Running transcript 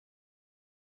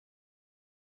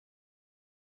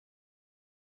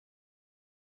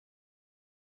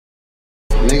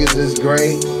Niggas is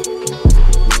great.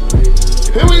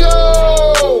 Here we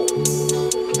go!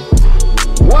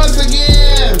 Once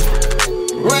again,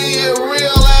 bringing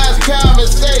real ass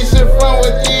conversation from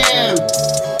within.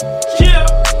 Yeah.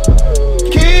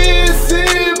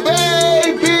 Kissing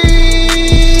babies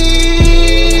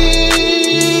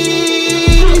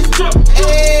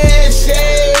and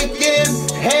shaking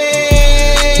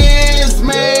hands,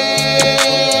 man.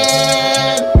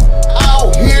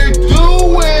 Out here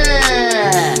doing.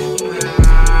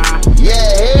 Yeah,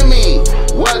 hear me.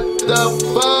 What the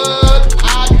fuck I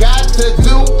got to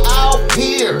do out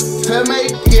here to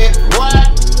make it wide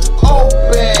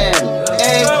open?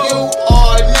 And you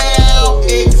are now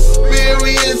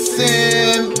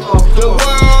experiencing the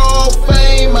world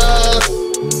famous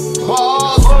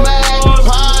Boss Mac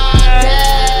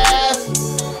Podcast.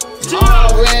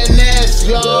 RNS,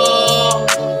 y'all.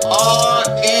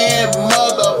 RN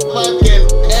motherfucking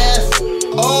S.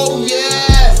 Oh,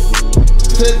 yes.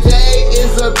 Today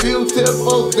is a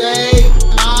beautiful day.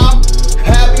 I'm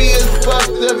happy as fuck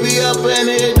to be up in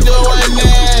here doing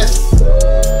this.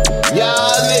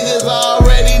 Y'all niggas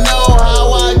already know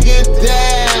how I get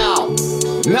down.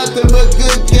 Nothing but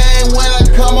good game when I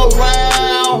come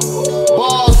around.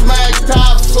 Boss Mac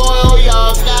Topsoil,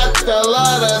 y'all got to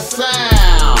love the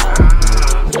sound.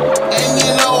 And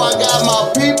you know I got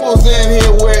my peoples in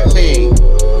here with me.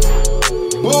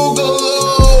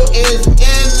 Boogaloo is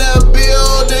in the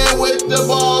building with the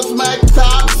Boss Mac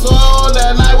Topsoil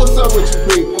that night. What's up with you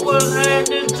people? What's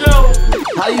happening, Joe?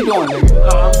 How you doing, nigga?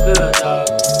 Oh, I'm good, dog.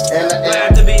 Glad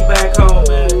And to be back home,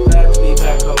 man. Glad to be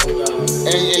back home, dog.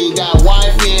 you got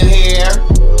wifey in here.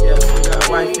 Yes, we got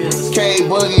white business. K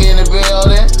Boogie in the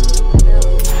building.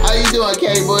 How you doing,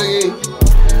 K Boogie?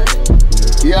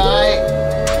 You alright?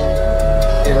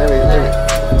 Hey, let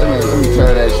me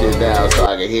turn that shit down so I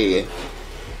can hear you.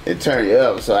 And turn it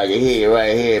up so I can hear you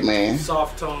right here, man.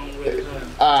 Soft tone with it, man.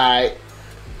 Alright.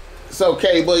 So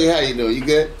K Boogie, how you doing? You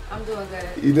good? I'm doing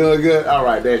good. You doing good?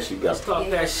 Alright, there she Let's goes. talk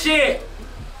that shit.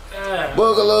 Yeah.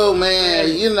 Boogaloo, man,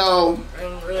 you know,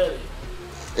 I'm ready.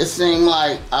 it seemed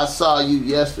like I saw you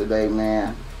yesterday,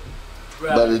 man.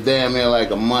 Right. But it's damn near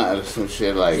like a month or some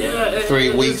shit, like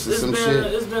 3 weeks or some shit.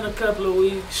 It's been a couple of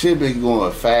weeks. Shit been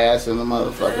going fast in the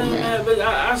motherfucker, man. But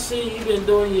I see you been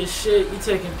doing your shit. You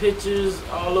taking pictures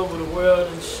all over the world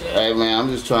and shit. Hey, man, I'm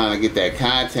just trying to get that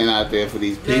content out there for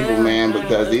these people, Yeah, man, man.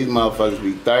 because these motherfuckers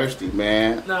be thirsty,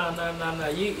 man. No.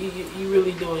 You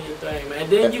really doing your thing, man.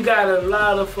 Then you got a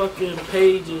lot of fucking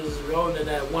pages rolling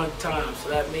at one time, so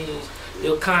that means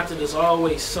your content is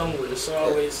always somewhere. It's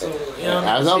always somewhere. You know what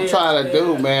That's what I'm trying to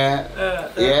do, man.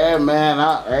 Yeah, man.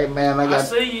 I got. I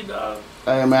see you, dog.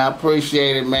 Hey, man, I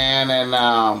appreciate it, man. And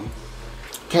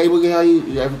K Boogie, how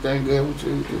you? Everything good with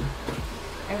you?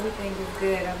 Everything is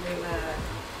good.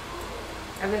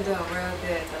 I've been doing real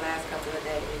good the last couple of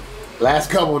days. Last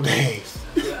couple of days.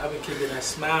 Yeah, I've been keeping that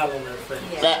smile on her face.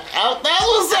 Yeah. That's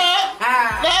what's up.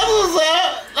 That's what's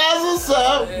up. That's what's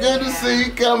up. Good to see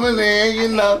you coming in. You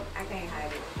know, I can't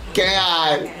hide it. can't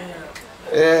hide.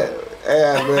 Yeah.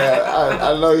 Yeah, man.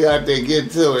 I know you out there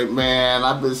get to it, man.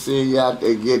 I've been seeing you out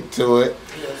there get to it.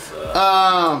 Yes,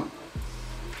 sir.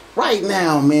 Right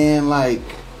now, man, like,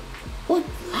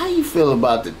 how you feel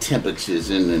about the temperatures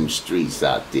in them streets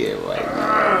out there right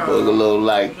now? Boogaloo,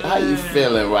 like, how you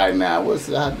feeling right now?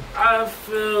 I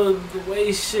feel the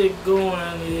way shit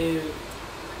going is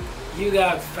you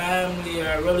got family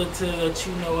or relative that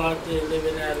you know out there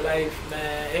living that life,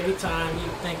 man. Every time you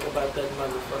think about that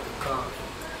motherfucker comment,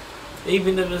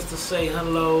 even if it's to say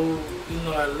hello, you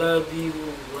know, I love you,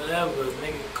 whatever,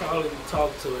 nigga, call and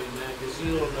talk to it, man, because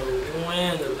you don't know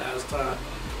when the last time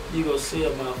you gonna see a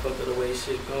motherfucker the way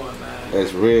shit going, man.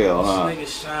 It's real, huh?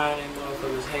 Niggas shining,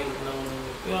 motherfuckers hating on them.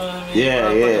 You know what I mean? Yeah,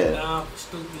 Motherfuckers yeah. down for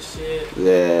stupid shit.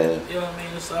 Yeah. You know what I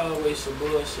mean? It's always some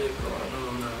bullshit going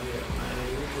on out here, man.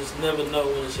 You just never know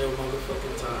when it's your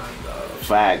motherfucking time, dog.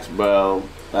 Facts, bro.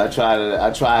 I try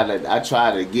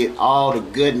to get all the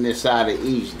goodness out of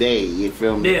each day. You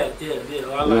feel me? Yeah. I like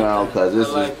You know, because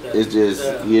it's just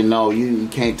yeah. you know, you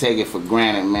can't take it for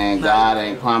granted, man. Nah. God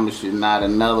ain't promised you not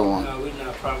another one. No, we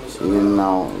not promising. You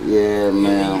know, yeah,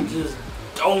 man. You just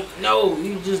don't know.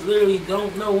 You just literally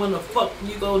don't know when the fuck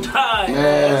you gonna die. Yeah.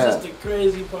 That's just the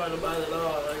crazy part about it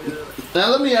all. Now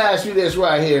let me ask you this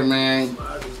right here, man.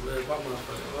 I just live my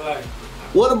motherfucking life.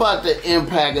 What about the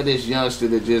impact of this youngster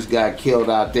that just got killed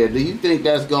out there? Do you think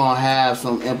that's gonna have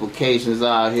some implications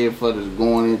out here for this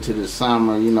going into the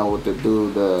summer? You know, with the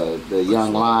dude, the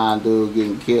young lion dude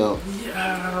getting killed.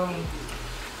 Yeah.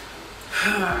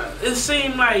 It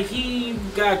seemed like he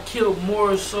got killed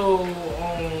more so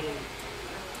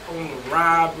on the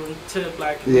robbing tip,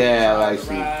 like Yeah, like she-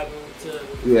 robbing tip.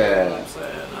 Yeah. You know what I'm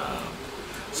saying?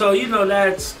 So you know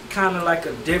that's kind of like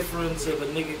a difference if a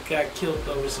nigga got killed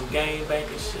over some gang banging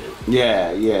shit.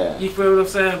 Yeah, yeah. You feel what I'm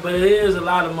saying? But it is a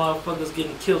lot of motherfuckers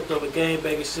getting killed over gang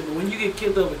banging shit. But when you get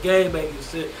killed over gang banging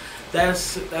shit, that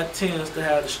tends to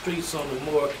have the streets on the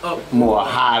more uproar. More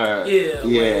hotter. Yeah,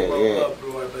 way more yeah.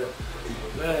 uproar. But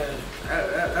man,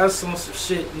 that's on some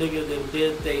shit, nigga, that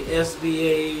did they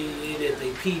SBA, they did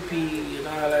they PP and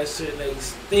all that shit, and they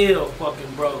still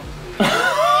fucking broke. You know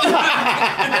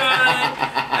what I mean?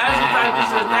 That's the type of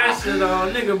shit that shit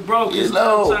on. Nigga broke You is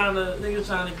know. nigga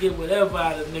trying to get whatever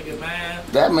out of nigga, man.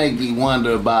 That make you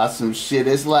wonder about some shit.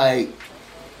 It's like,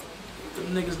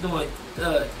 Them niggas doing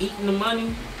eating the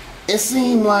money. it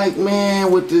seemed like,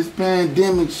 man, with this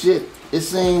pandemic shit, it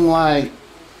seemed like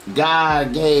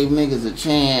God gave niggas a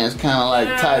chance, kind of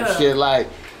like type Yeah. shit. Like,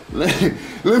 let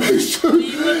me show you.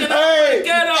 You looking at Hey, the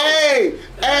ghetto. hey,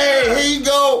 here you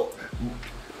go.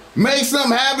 Make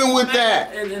something happen with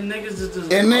that. And niggas just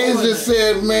And niggas blowing just it.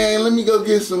 said, man, let me go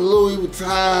get some Louis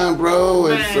Vuitton, bro,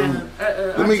 and Man, some. I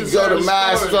Let me just go heard to a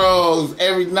story. Mastro's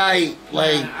every night.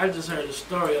 Like, Man, I just heard a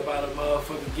story about a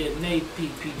motherfucker getting their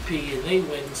PPP and they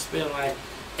went and spent like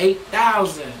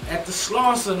 $8,000 at the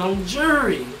Slauson on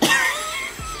jury.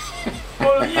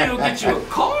 Well, you gonna get you a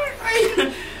card?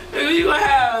 Right? You gonna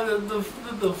have the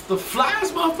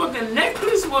flies motherfucking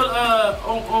necklace with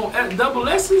on double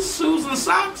S's, shoes and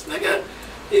socks, nigga.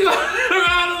 You gonna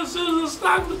ride on shoes and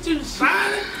socks with you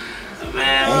shining?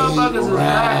 Man, motherfuckers is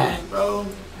lying, bro.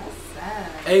 That's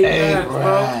sad. 8 Hey, bags, bro.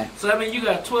 right. So I mean, you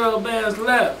got 12 bands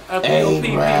left after Hey, your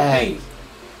PPP. right.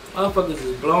 Motherfuckers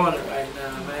is blowing it right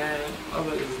now, man.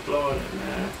 Motherfuckers is blowing it,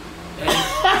 man.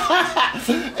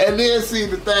 and then see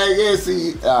the thing is,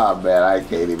 see, oh man, I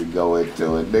can't even go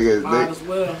into it, Might as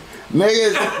well.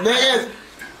 niggas.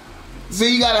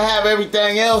 See, you gotta have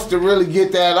everything else to really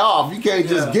get that off. You can't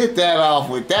just Yeah. get that off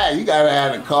with that. You gotta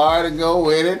have the car to go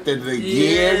with it, the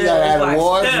gear. You gotta it's have the like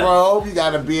wardrobe. You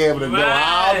gotta be able to go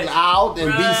Right. out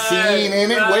and be seen in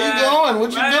it. Where you going?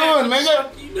 What you doing, nigga?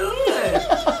 What you doing?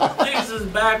 Niggas is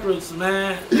backwards,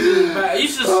 man. You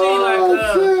should see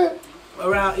like shit.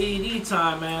 around ED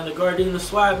time, man. The Gardena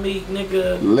swap meet,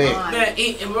 nigga. Lit. Man,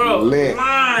 eating, bro. Lit.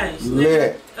 Lines, nigga.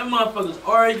 Lit. Them motherfuckers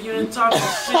arguing, talking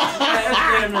shit. Man, that's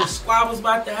damn near squabbles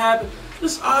about to happen.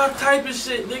 This all type of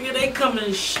shit, nigga. They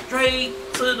coming straight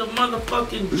to the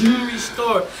motherfucking jewelry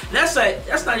store. That's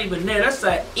not even there. That's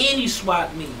at any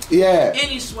swap meet. Yeah.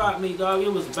 Any swap meet, dog.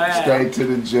 It was bad. Straight to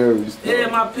the jury store. Yeah,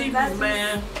 my people, That's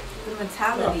man. The Talk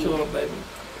mentality. to 'em, baby.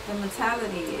 The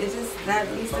mentality. It's just that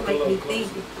used to make me think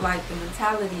like the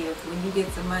mentality of when you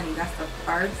get some money, that's the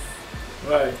first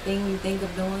Right. thing you think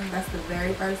of doing. That's the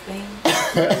very first thing.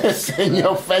 Seeing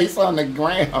your face on the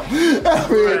ground.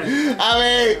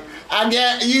 I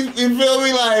get you feel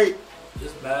me, like,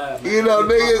 It's bad, man. You know,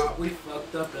 niggas- We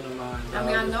fucked up in the mind. I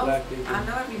mean, dog, as black people. I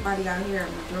know everybody out here,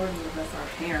 a majority of us are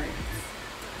parents.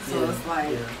 So Yeah, it's like,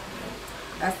 yeah.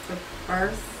 that's the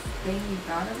first thing you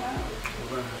thought about?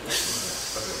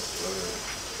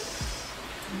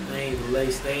 They ain't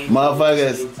laced, they ain't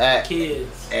Motherfuckers, laced,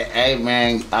 kids. hey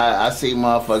man, I see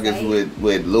motherfuckers Same.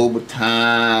 with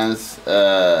Louboutins,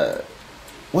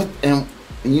 what, and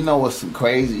you know what's some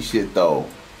crazy shit though?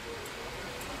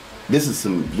 This is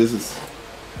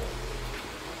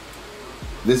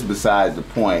besides the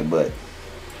point, but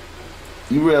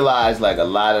you realize like a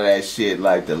lot of that shit,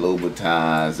 like the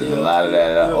Louboutins and a lot of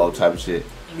that all type of shit,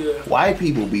 Yeah. white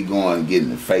people be going and getting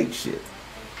the fake shit.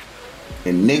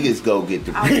 And niggas go get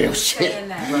the I was real just shit. saying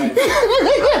that. Right.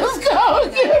 Niggas go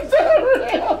get the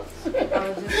real shit. I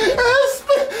was just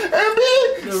saying And be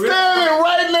standing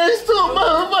right next to a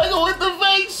motherfucker with the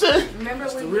fake shit. Remember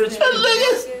It's when the you rich was in people.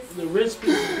 Marcus? The rich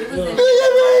people. We was look, in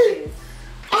Nigga, Marcus.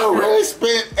 I already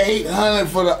spent $800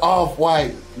 for the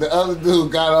off-white. The other dude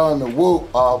got on the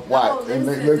Whoop off-white. No, And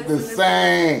they listen, look the listen.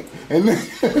 same. And Me and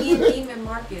Neiman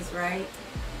Marcus, right?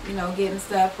 You know, getting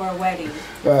stuff for a wedding.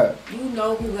 then, You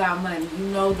know who got money. You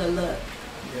know the look.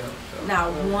 yeah.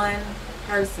 Not one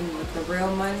person with the real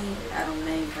money, I don't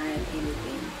name brand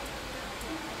anything.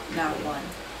 Not one.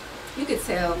 You could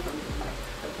tell from like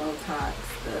the Botox,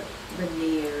 the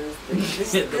veneers,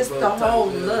 just the whole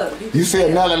Botox, yeah. look. you see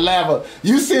another level.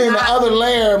 You seeing the Not- other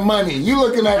layer of money. You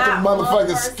looking at the Not one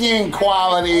motherfucking person skin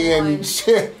quality on and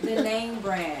shit. The name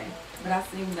brand. But I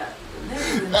seen the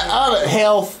The other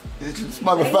health. This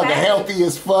motherfucker Exactly. healthy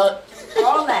as fuck.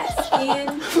 all that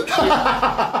skin.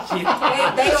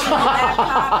 They don't have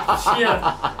laptops.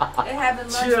 Yeah. They having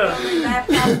lunch Yeah. on their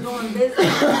laptops doing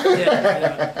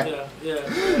business.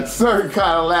 Yeah. Certain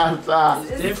kind of laptop.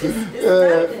 It's different.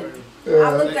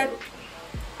 nothing.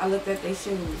 I I looked at their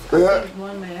shoes. I think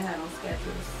one man had on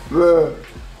Skechers.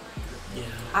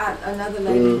 Another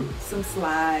lady, some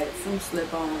slides, some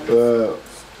slip-ons.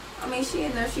 I mean, she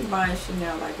in there, she buying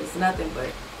Chanel like it's nothing but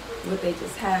what they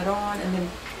just had on, and then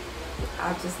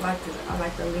I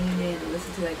like to lean in and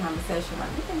listen to their conversation. Like,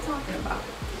 what they talking about?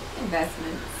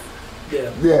 Investments.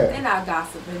 Yeah. They're not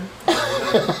gossiping.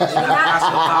 They're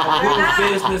not.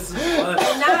 Business.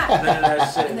 They're not.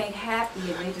 And they happy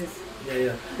and they just.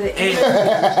 The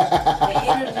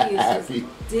energy is just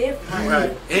different.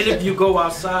 Right. And if you go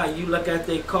outside, you look at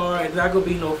their car, it's not gonna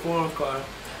be no foreign car,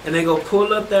 and they gonna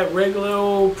pull up that regular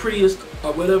old Prius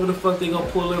or whatever the fuck they gonna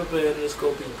pull up in, and it's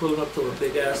gonna be pulling up to a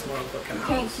big ass motherfucking house.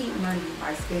 You can't keep money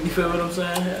by spending. You feel what I'm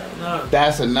saying? Hell no.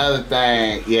 That's another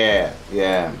thing. Yeah.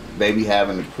 They be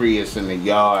having the Prius in the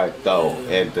yard though,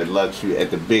 at the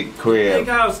big crib. Big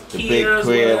house, the big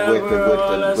crib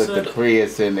with the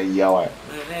Prius in the yard.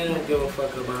 They don't give a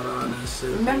fuck about all that shit.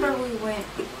 Remember we went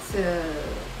to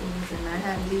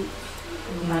Manhattan Beach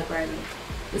in Black Riding.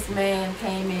 This man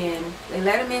came in. They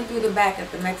let him in through the back at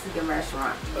the Mexican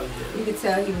restaurant. Oh, yeah. You could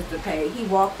tell he was the pay. He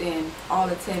walked in all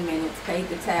the 10 minutes, paid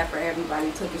the tab for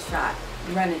everybody, took a shot,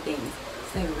 running things.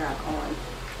 This nigga got on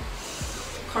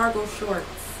cargo shorts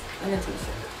and a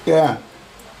t-shirt. Yeah.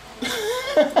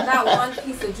 Not one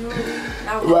piece of jewelry,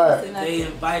 not one piece of nothing. They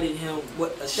invited him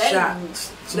with a shot.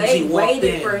 They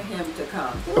waited for him to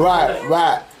come. Right.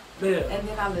 Yeah. And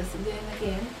then I listened in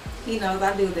again. He knows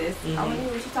I do this. I want to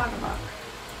hear what you're talking about.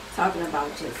 Talking about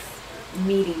just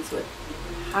meetings with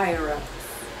higher ups,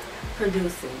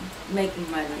 producing, making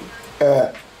money.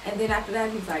 And then after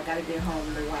that, he's like, gotta get home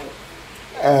to the wife.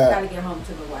 Gotta get home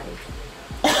to the wife.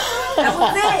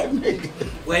 That was it.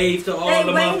 Wave to all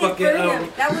the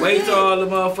motherfucking. Wave to all the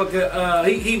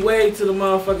motherfucking. He waved to the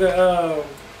motherfucking.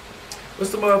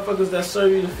 What's the motherfuckers that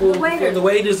serve you the food? The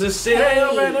waiters and shit. Hey,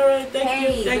 all right,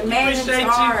 thank you, appreciate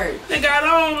you. They got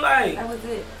on like. That was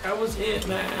it. That was it,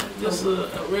 man. Just a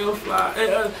real fly.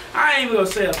 I ain't even gonna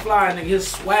say a fly nigga. His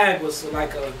swag was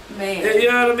like a man. You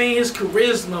know what I mean? His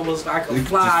charisma was like a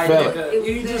fly nigga.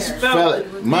 You just felt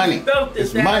it. Money.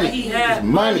 It's money. It's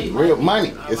money. Real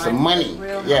money. It's a money.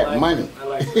 Yeah, money. I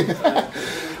like it.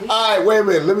 All right, wait a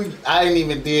minute. I ain't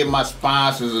even did my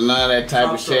sponsors or none of that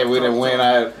type of shit. We done went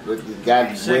out,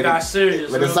 got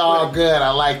serious. But it's all good. I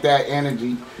like that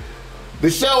energy. The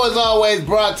show is always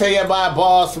brought to you by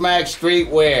Ball Smack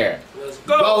Streetwear. Let's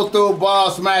go. Go through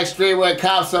Ball Smack Streetwear,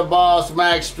 cops of Ball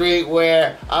Smack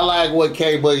Streetwear. I like what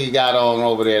K Boogie got on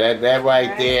over there. That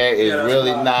right there is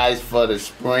really nice for the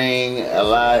spring. A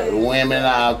lot of women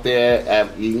out there,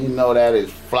 you know that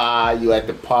is fly. You at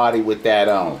the party with that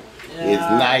on. It's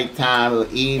nighttime,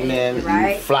 evening,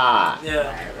 you fly.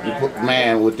 You put,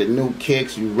 man, with the new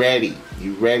kicks, you ready.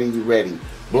 You ready.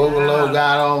 Boogaloo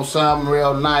got on something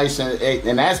real nice,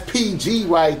 and that's PG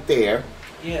right there.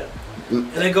 Yeah.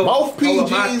 And they go both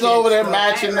PGs over there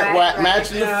matching the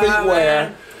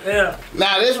feetwear. Yeah.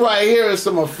 Now this right here is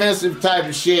some offensive type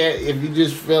of shit. If you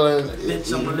just feeling,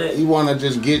 you want to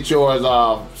just get yours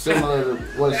off, similar to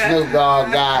what Snoop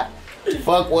Dogg got.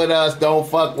 Fuck with us, don't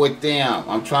fuck with them.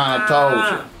 I'm trying to told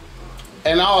you.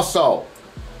 And also,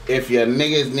 if your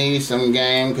niggas need some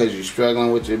game because you're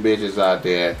struggling with your bitches out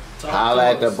there,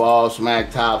 holla at the Ball Smack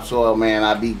Topsoil, man.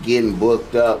 I be getting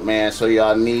booked up, man. So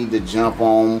y'all need to jump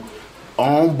on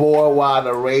board while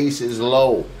the race is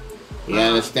low. You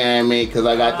understand me? Because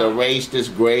I got the race that's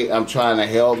great. I'm trying to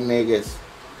help niggas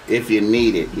if you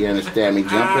need it. You understand me?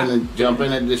 Jump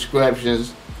in the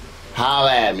descriptions.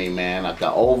 Holla at me, man. I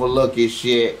can overlook your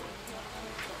shit.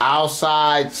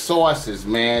 Outside sources,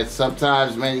 man.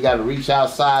 Sometimes, man, you gotta reach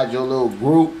outside your little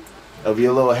group of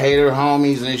your little hater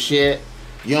homies and shit.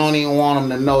 You don't even want them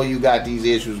to know you got these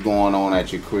issues going on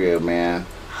at your crib, man.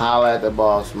 Holla at the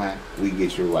boss, man. We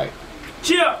get you right.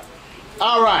 Cheer.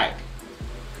 All right.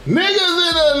 Niggas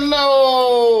in the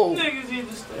news. Niggas need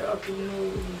to stay out the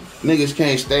news. Niggas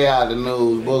can't stay out the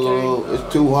news, Boogaloo.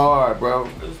 It's too hard, bro.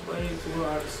 It's way too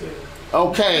hard to say.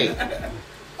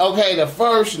 Okay, the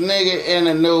first nigga in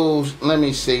the news, let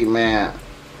me see, man.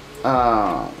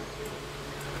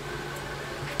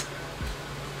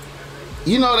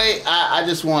 You know, I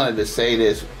just wanted to say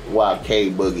this while K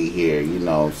Boogie here, you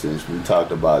know, since we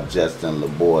talked about Justin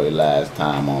LaBoy last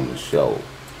time on the show.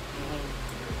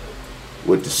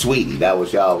 With the Sweetie, that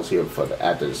was y'all was here for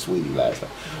after the Sweetie last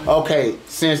time. Okay,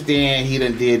 since then he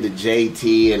done did the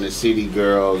JT and the City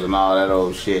Girls and all that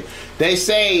old shit. They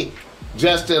say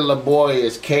Justin LaBoy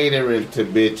is catering to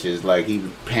bitches, like he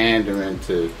pandering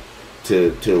to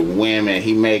women.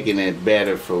 He making it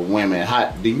better for women. How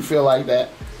do you feel like that?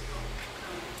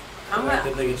 I'm gonna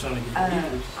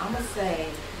say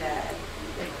that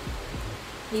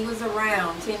he was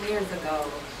around 10 years ago,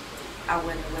 I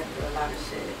wouldn't have went through a lot of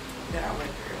shit that I went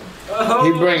through. Oh,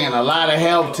 He bringing a lot of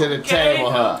help to the table,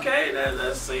 huh? Okay,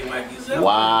 that seems like he's helping.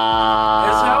 Wow.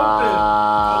 It's helping.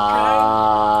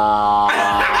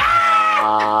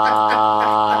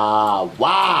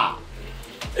 Wow.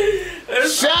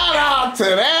 Shout out to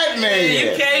that You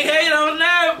nigga. can't hate on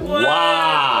that, boy.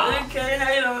 Wow. You can't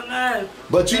hate on that.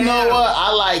 But you know what?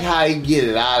 I like how he get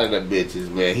it out of the bitches,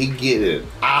 man. He get it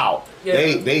out.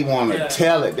 Yeah. They want to Yeah.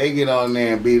 tell it. They get on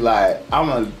there and be like, I'm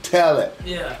going to tell it.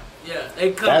 Yeah.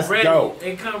 They come That's ready. dope.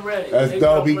 They come ready. That's They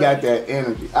dope. come He got ready. that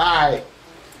energy. All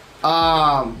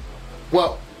right.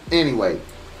 Well, anyway.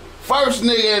 First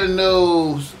nigga in the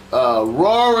news,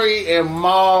 Rory and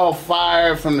Mal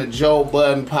fired from the Joe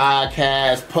Budden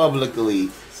podcast publicly.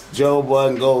 Joe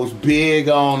Budden goes big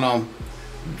on them.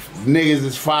 Niggas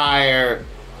is fired.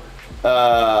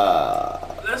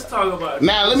 Let's talk about it.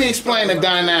 Now, let me explain the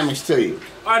dynamics to you.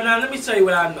 All right, now let me tell you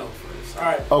what I know first. All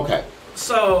right. Okay.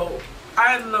 So,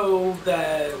 I know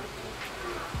that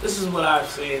this is what I've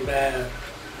seen, that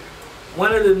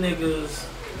one of the niggas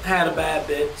had a bad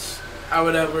bitch or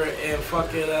whatever, and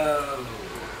fucking,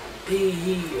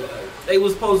 they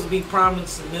was supposed to be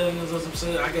promised some millions or some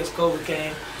shit. I guess COVID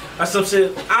came. Or some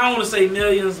shit. I don't want to say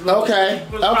millions. But Okay,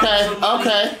 he was promised okay, some money,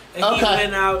 okay, and okay. he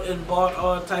went out and bought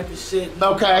all type of shit.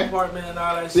 Okay. Apartment and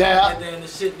all that shit. Yeah. And then the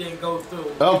shit didn't go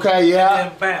through. Okay, yeah.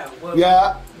 And bam.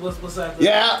 Yeah. What's after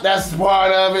Yeah, that's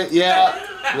part of it. Yeah.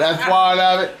 That's part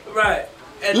of it. that? Right.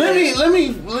 And Let then me I'll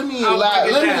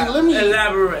break it down. let me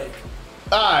Elaborate.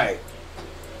 Alright.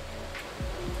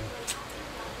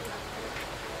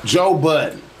 Joe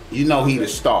Budden. You know he the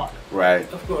star,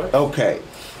 right? Of course. Okay.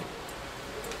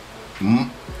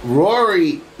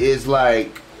 Rory is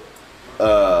like,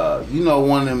 you know,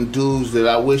 one of them dudes that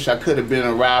I wish I could have been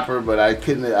a rapper, but I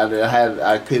couldn't.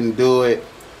 I couldn't do it.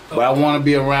 But I want to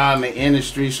be around the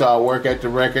industry, so I work at the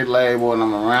record label, and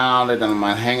I'm around it, and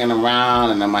I'm hanging around,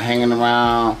 and I'm hanging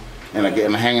around, and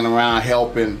I'm hanging around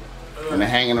helping, and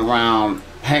hanging around,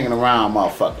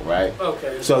 motherfucker, right?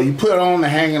 Okay. So you put on the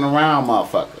hanging around,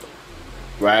 motherfucker.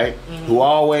 Right? Mm-hmm. Who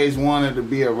always wanted to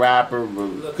be a rapper but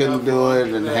Look couldn't out do for it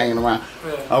it. and Yeah. hanging around.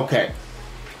 Yeah. Okay.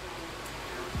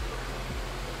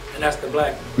 And that's the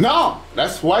black one. No,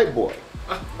 that's white boy.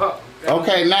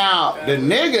 Okay, now the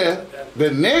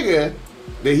nigga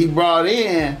that he brought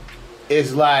in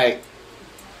is like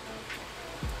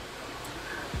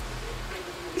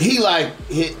the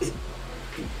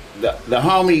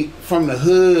homie from the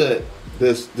hood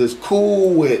that's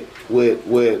cool with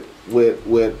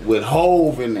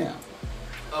Hove in them.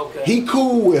 Okay. He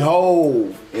cool with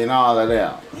Hove and all of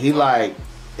them. He like,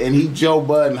 and he Joe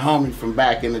Budden homie from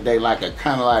back in the day, like a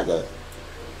kind of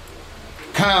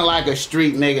like a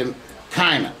street nigga,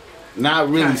 kinda. Not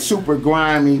really Kinda. super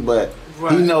grimy, but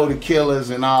Right. he know the killers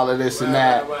and all of this and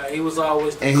that. Right. He was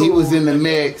always the And he cool was in the nigga.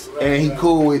 mix, Right, and he right.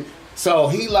 cool with. So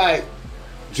he like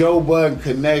Joe Budden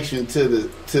connection to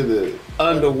the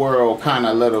underworld kind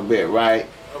of a little bit, right?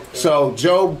 Okay. So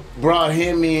Joe brought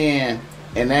him in,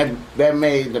 and that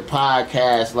made the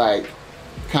podcast like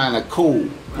kind of cool,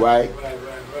 right? Right.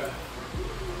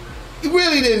 You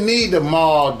really didn't need the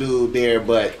mall dude there,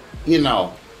 but you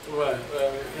know, Right.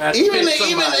 Had to even pick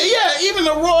somebody.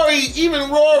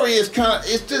 Rory is kind of,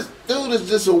 it's just dude is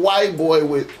just a white boy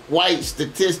with white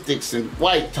statistics and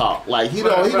white talk. Like he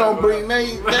don't bring they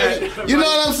you know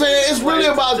what I'm saying? It's really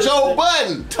Right. about Joe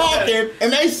Budden talking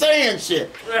and they saying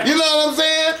shit. You know what I'm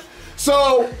saying?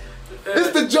 So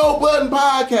it's the Joe Budden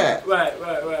podcast. Right.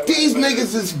 These right.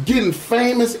 niggas is getting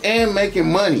famous and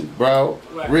making money, bro.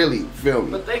 Right. Really, feel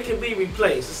me? But they can be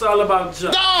replaced. It's all about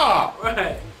Joe. Dawg!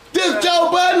 Right. This Joe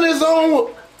Budden is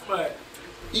on. Right.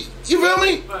 You feel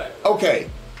me? Right. Okay.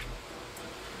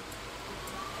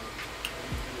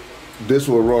 This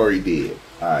what Rory did.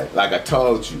 All right, like I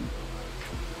told you.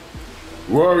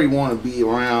 Rory want to be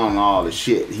around all the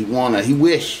shit. He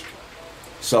wish.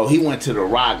 So he went to the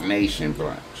Rock Nation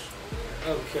brunch.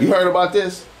 Okay. You heard about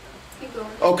this? Keep going.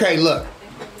 Okay, look.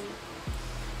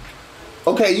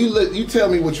 Okay, you tell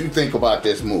me what you think about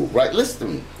this move, right? Listen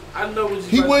to me. I know what you.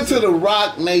 He went to the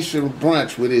Rock Nation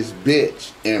brunch with his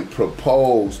bitch and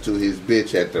proposed to his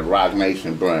bitch at the Rock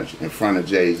Nation brunch in front of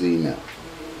Jay-Z now.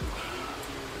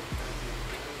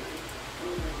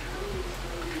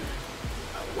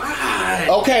 Why?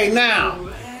 Okay, now,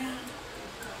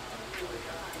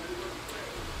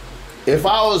 if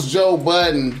I was Joe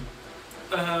Budden,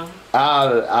 Uh-huh.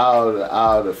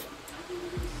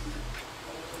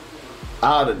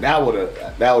 that would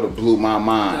have blew my That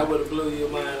mind. would have blew your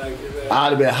mind like that. I'd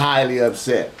have been highly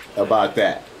upset about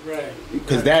that. Right.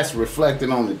 Because that's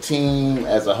reflecting on the team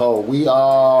as a whole. We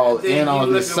all in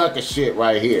on this sucker shit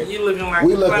right here. You looking like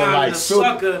we looking like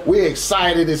sucker. We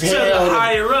excited as hell. To the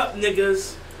higher up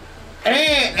niggas.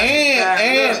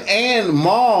 And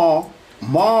Maul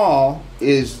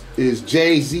is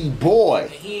Jay-Z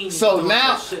boy. So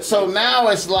now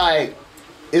it's like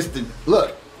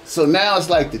so now it's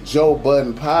like the Joe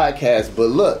Budden podcast, but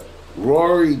look,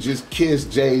 Rory just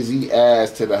kissed Jay-Z ass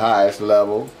to the highest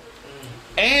level.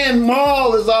 And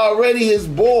Maul is already his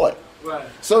boy. Right.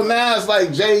 So now it's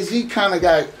like Jay-Z kind of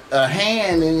got a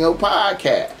hand in your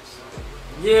podcast.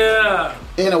 Yeah.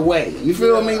 In a way. You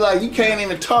feel me? Like, you can't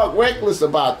even talk reckless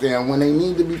about them when they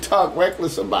need to be talked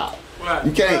reckless about. Right.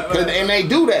 You can't, and they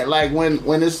do that. Like,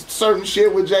 when it's certain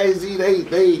shit with Jay-Z,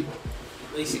 they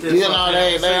still, you know,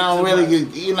 they don't really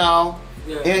get, you know,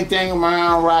 anything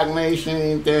around Rock Nation,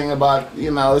 anything about,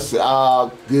 you know, it's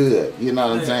all good. You know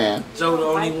what I'm saying? Joe the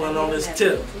only one on his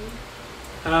tip.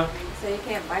 Huh? So you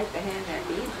can't bite the hand that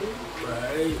feeds you.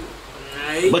 Right.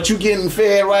 But you getting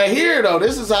fed right here, though.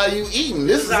 This is how you eating.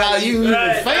 This is how you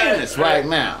even famous right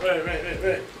now.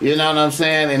 Right. You know what I'm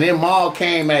saying? And then Maul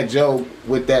came at Joe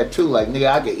with that too. Like,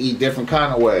 nigga, I could eat different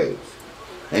kind of ways.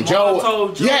 And Maul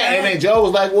told Joe, and then Joe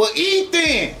was like, well, eat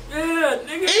then. Yeah,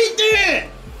 nigga. Eat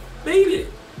then. Beat it.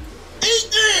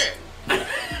 Eat then.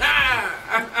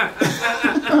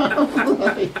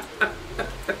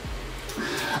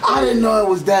 I didn't know it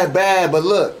was that bad, but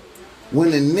look, when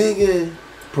the nigga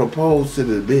proposed to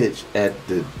the bitch at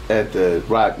the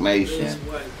Rock Nation,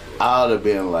 I would have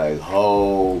been like,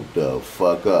 hold the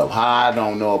fuck up. How I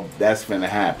don't know that's finna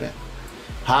happen.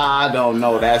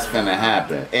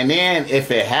 And then if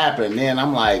it happened, then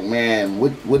I'm like, man,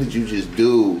 what did you just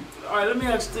do? All right, let me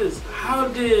ask this: how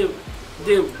did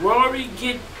Rory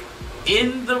get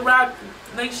in the Rock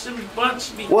Nation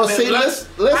bunch? Well, see, how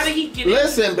did he get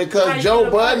in? Because Joe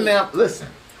Budden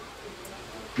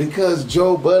because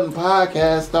Joe Budden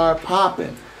podcast started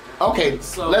popping. Okay,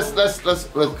 so let's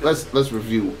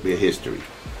review the history.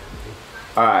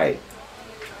 All right.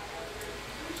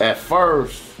 At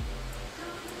first,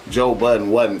 Joe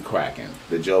Budden wasn't cracking.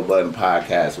 The Joe Budden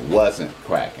podcast wasn't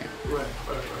cracking. Right.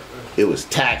 It was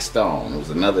Taxstone. It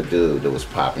was another dude that was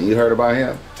popping. You heard about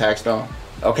him? Taxstone?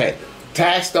 Okay.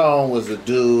 Taxstone was a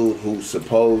dude who's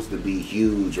supposed to be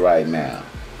huge right now.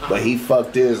 But he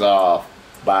fucked his off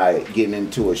by getting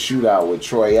into a shootout with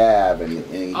Troy Ave and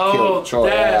he killed Troy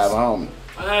Ave homie.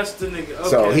 That's the nigga. Okay.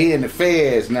 So he in the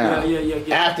feds now.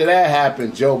 Yeah. After that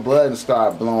happened, Joe Budden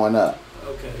started blowing up.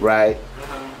 Okay. Right?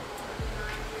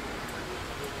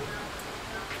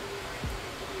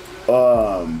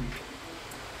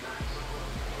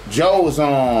 Joe was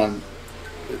on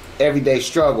Everyday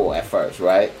Struggle at first,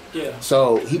 right? Yeah.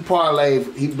 So he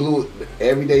blew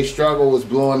Everyday Struggle was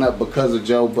blowing up because of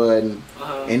Joe Budden.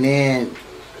 And then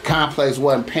Complex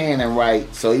wasn't paying him right,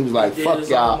 so he was like, fuck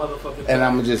y'all, and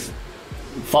I'm gonna just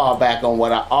fall back on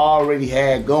what I already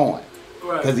had going.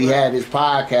 Because he had his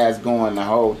podcast going the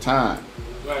whole time.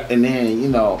 Right. And then, you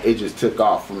know, it just took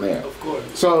off from there. Of course.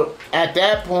 So at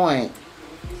that point,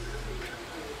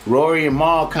 Rory and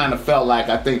Maul kind of felt like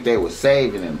I think they were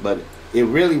saving him, but it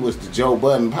really was the Joe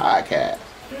Budden podcast.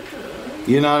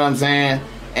 You know what I'm saying?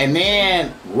 And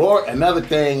then another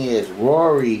thing is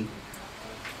Rory,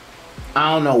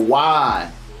 I don't know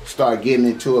why, started getting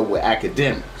into it with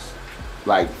academics.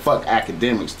 Like, fuck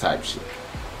academics type shit.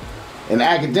 And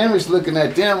academics looking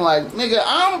at them like, nigga,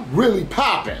 I'm really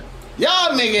popping.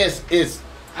 Y'all niggas is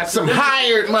some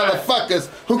hired motherfuckers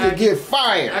who could get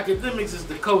fired. Academics is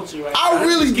the culture, right? I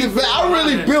really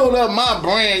build up my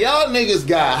brand. Y'all niggas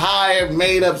got hired,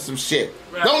 made up some shit.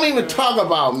 Right, Don't even talk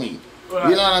about me. Right.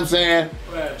 You know what I'm saying?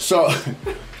 Right. So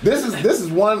this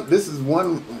is one of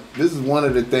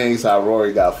the things how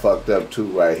Rory got fucked up too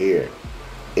right here.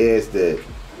 Is that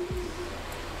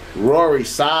Rory's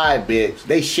side bitch,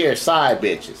 they share side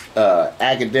bitches.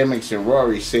 Academics and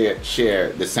Rory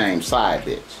share the same side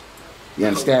bitch. You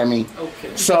understand me?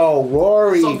 Okay. So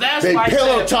Rory be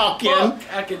pillow talking.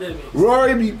 Academics.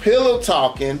 Rory be pillow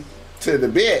talking to the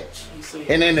bitch.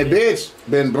 And then the bitch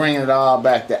been bringing it all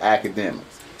back to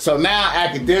academics. So now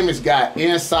academics got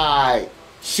inside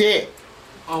shit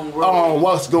on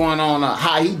what's going on,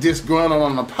 how he disgruntled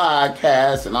on the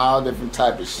podcast and all different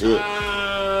type of shit.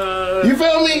 You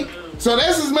feel me? So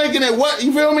this is making it what,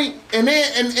 you feel me? And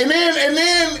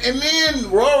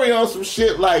then Rory on some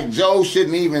shit like Joe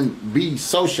shouldn't even be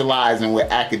socializing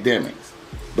with academics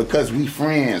because we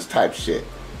friends type shit.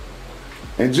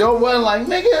 And Joe wasn't like,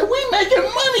 nigga, we making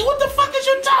money. What the fuck is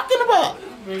you talking about?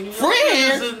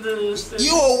 Friends?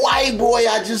 You a white boy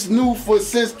I just knew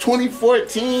since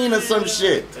 2014 or some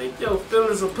shit. Take your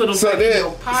feelings and put them So back in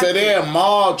your pocket. So then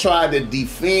Maul tried to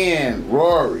defend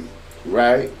Rory,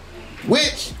 right?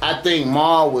 Which I think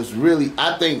Maul was really,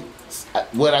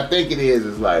 what I think it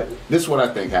is like, this is what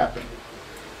I think happened.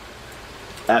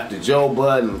 After Joe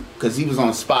Budden, because he was on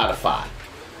Spotify,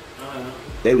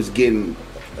 they was getting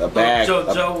a bag.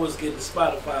 Joe was getting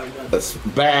Spotify money. A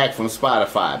bag from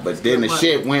Spotify, but then the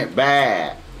shit went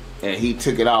bad, and he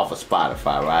took it off of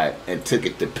Spotify, right, and took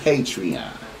it to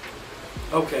Patreon.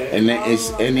 Okay. And then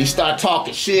and he started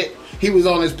talking shit. He was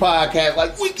on his podcast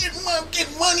like, we get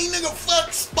money, nigga, fuck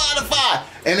Spotify.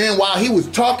 And then while he was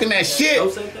talking that shit,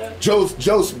 Joe said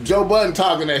that? Joe Budden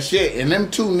talking that shit, and them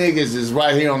two niggas is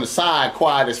right here on the side,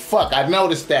 quiet as fuck. I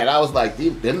noticed that. I was like,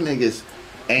 them niggas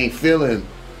ain't feeling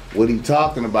what he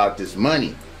talking about, this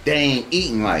money. They ain't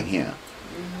eating like him.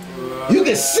 You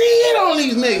can see it on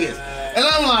these niggas. And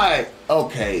I'm like,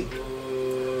 okay,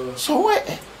 so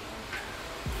what?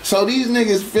 So these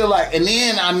niggas feel like, and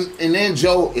then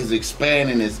Joe is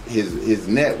expanding his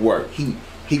network. He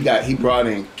brought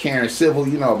in Karen Civil,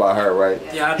 you know about her, right?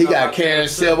 Yeah, he got Karen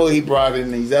Civil. He brought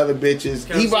in these other bitches.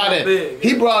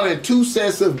 He brought in 2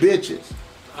 sets of bitches,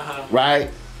 right?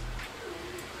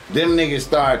 Them niggas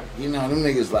start, them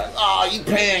niggas like, oh, you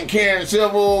paying Karen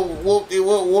Civil,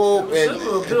 whoop-de-whoop-whoop.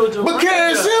 But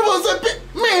Karen Civil's a bit,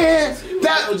 man,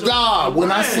 that dog.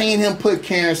 When I seen him put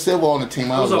Karen Civil on the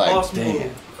team, I was like, damn.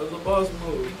 It was a boss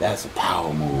move. That's a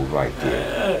power move right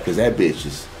there. Because that bitch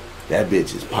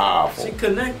is powerful. She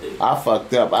connected. I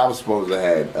fucked up. I was supposed to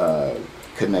have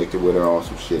connected with her on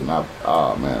some shit, and I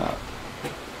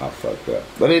fucked up.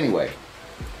 But anyway,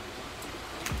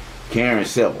 Karen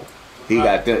Civil. He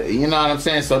got the, you know what I'm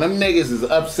saying? So them niggas is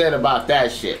upset about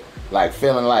that shit. Like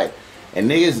feeling like, and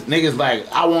niggas like,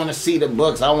 I want to see the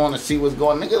books. I want to see what's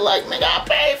going on. Niggas like, nigga, I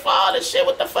paid for all this shit.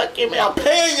 What the fuck you mean? I'm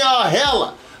paying y'all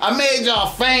hella. I made y'all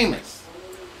famous.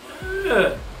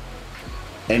 Yeah.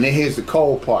 And then here's the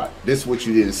cold part. This is what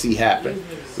you didn't see happen.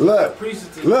 Look.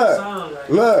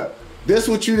 This is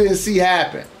what you didn't see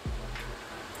happen.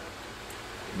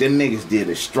 Them niggas did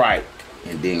a strike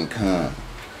and didn't come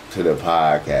to the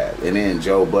podcast. And then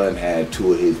Joe Budden had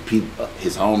 2 of his people,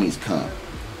 his homies come.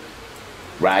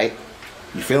 Right?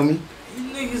 You feel me?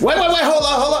 Wait,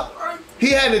 hold up. He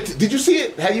had it. Did you see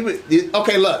it?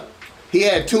 Okay, look. He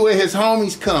had 2 of his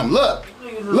homies come. Look.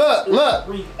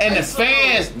 And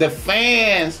the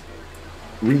fans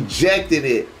rejected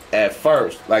it at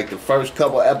first. Like the first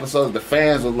couple episodes, the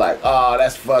fans was like, oh,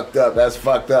 that's fucked up.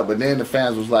 But then the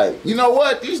fans was like, you know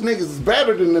what? These niggas is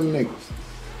better than them niggas.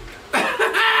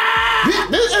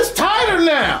 It's tighter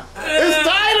now.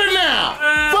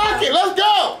 Fuck it, let's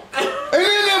go. And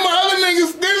then them other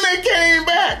niggas, then they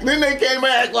came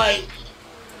back like.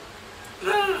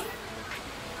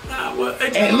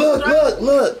 And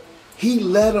look. He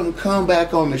let them come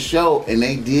back on the show, and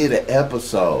they did an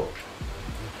episode.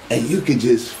 And you could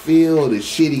just feel the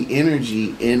shitty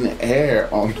energy in the air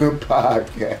on the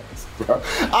podcast, bro.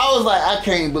 I was like, I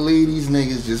can't believe these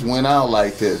niggas just went out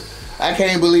like this. I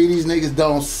can't believe these niggas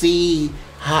don't see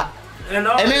how. And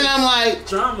then I'm like,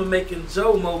 drama making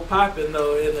Joe more popping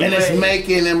though. It's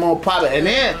making him more popping.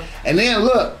 And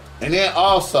then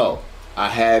also I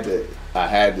had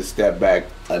to step back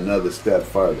another step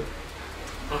further.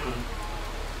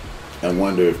 And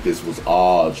wonder if this was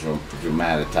all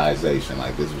dramatization,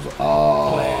 like this was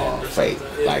all fake,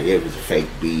 like it was fake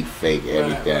beef, fake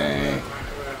everything. Right.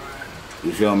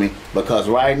 You feel me? Because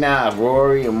right now, if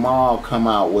Rory and Maul come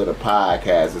out with a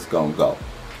podcast, it's gonna go.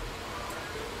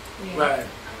 Right.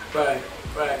 But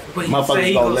he said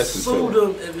he gonna sue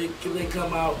them if they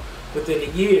come out within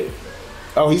a year.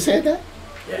 Oh, he said that?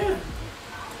 Yeah.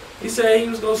 He said he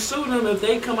was gonna sue them if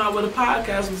they come out with a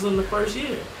podcast within the first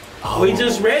year. Oh, we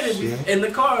just read it in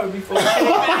the car before we came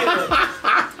in.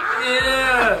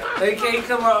 Yeah, they can't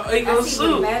come out. They gonna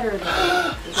sue.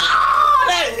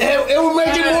 It will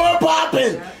make it more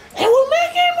popping. It will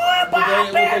make it more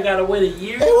popping. They gotta wait a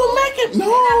year? It will make it.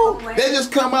 No, they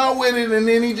just come out with it and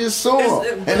then he just sue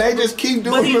them. And they just keep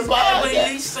doing the podcast. But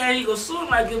he said he gonna sue them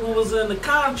like if it was in the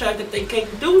contract that they can't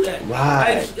do that.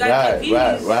 Right.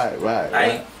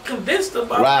 Convinced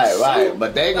about right.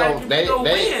 But they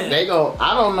go.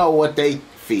 I don't know what they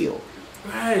feel.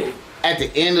 Right. At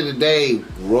the end of the day,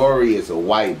 Rory is a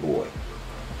white boy.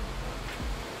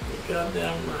 You're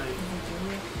goddamn right.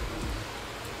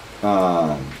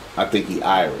 I think he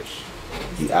Irish.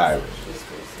 He Irish.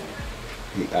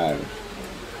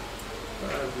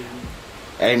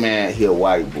 Hey man, he a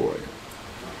white boy.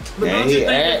 And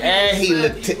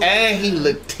he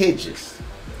litigious.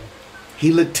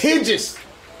 He litigious.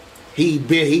 He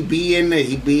be in the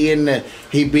he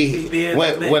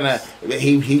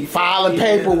filing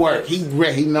paperwork.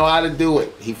 He know how to do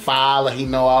it. He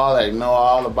know all that. He know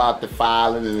all about the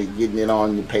filing and getting it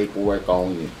on the paperwork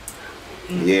on you.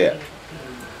 Yeah.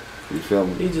 You feel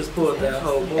me? He just pulled that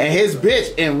whole movie. And his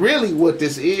bitch, and really what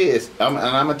this is, I'm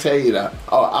gonna tell you that.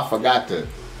 Oh, I forgot to.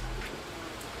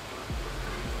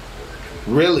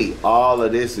 Really, all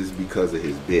of this is because of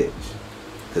his bitch.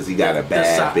 Because he got a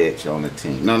bad bitch on the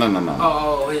team. No.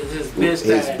 Oh, his bitch.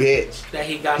 His bitch. That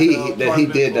he got.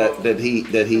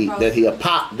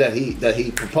 That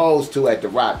he proposed to at the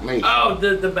Rock Nation. Oh,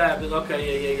 the bad bitch.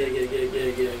 Okay,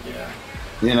 yeah.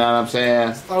 You know what I'm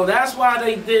saying? So that's why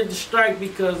they did the strike,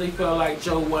 because they felt like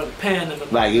Joe wasn't paying them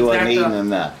enough. Like he wasn't eating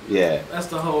enough. Yeah. That's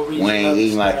the whole reason. We ain't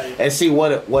eating like. And see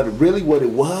what it was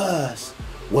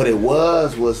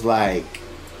like.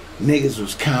 Niggas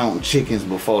was counting chickens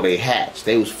before they hatched.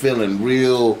 They was feeling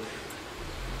real.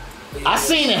 Yeah. I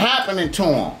seen it happening to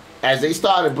them as they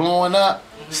started blowing up.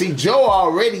 Mm-hmm. See, Joe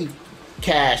already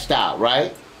cashed out,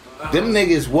 right? Them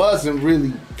niggas wasn't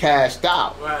really cashed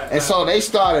out. And so they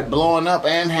started blowing up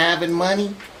and having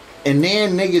money. And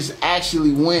then niggas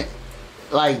actually went,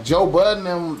 like Joe Budden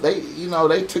and them,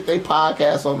 they took their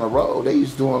podcast on the road. They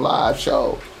was doing live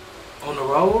shows. On the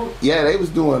road? Yeah, they was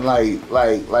doing like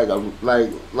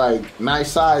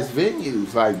nice sized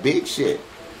venues, like big shit.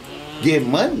 Get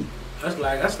money. That's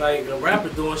like a rapper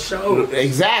doing shows.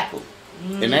 Exactly.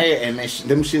 And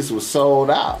them shits was sold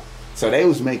out. So they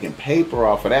was making paper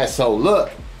off of that. So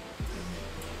look,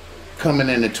 coming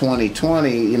into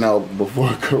 2020,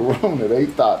 before Corona, they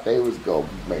thought they was gonna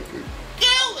make it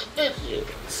kill it this year.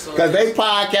 Cause they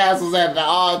podcast was at the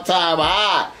all-time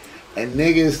high. And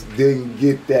niggas didn't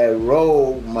get that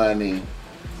road money,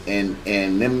 and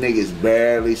them niggas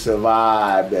barely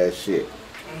survived that shit.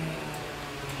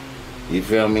 You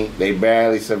feel me? They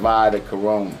barely survived the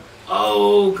Corona.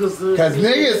 Oh, cause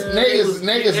niggas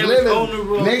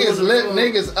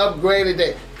upgraded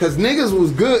that. Cause niggas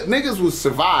was good. Niggas was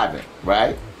surviving,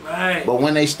 right? Right. But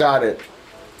when they started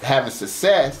having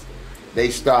success, they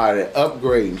started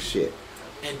upgrading shit.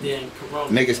 And then Corona.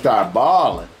 Niggas started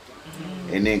balling.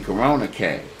 And then Corona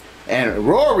came. And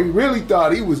Rory really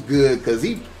thought he was good because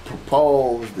he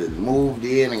proposed and moved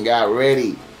in and got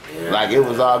ready. Yeah. Like it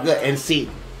was all good. And see,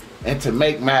 and to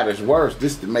make matters worse,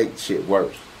 to make shit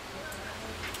worse.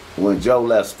 When Joe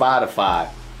left Spotify,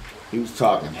 he was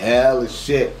talking hella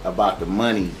shit about the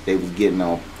money they was getting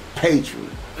on Patreon.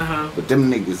 But them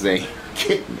niggas ain't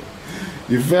getting it.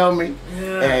 You feel me?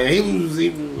 Yeah. And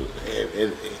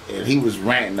he was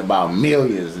ranting about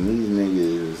millions, and these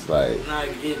niggas like not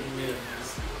getting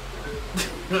millions.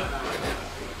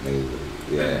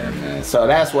 Yeah, man. So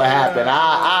that's what happened.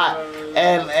 I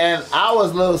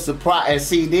was a little surprised. And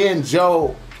see, then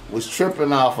Joe was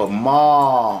tripping off of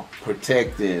Ma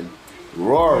protecting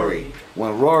Rory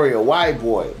when Rory a white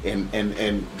boy,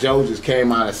 and Joe just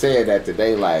came out and said that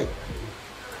today, like.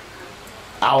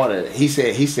 He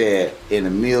said in a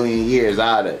million years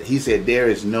he said there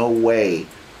is no way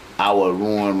I would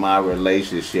ruin my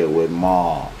relationship with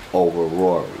Ma over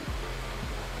Rory.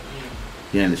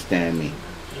 You understand me?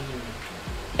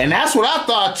 And that's what I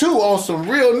thought too, on some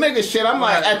real nigga shit. I'm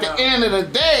like, at the end of the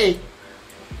day,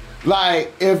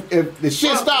 like if the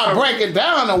shit start breaking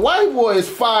down, the white boy is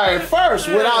fired first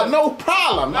without no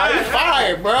problem. Like, he's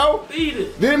fired, bro.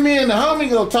 Then me and the homie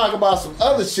gonna talk about some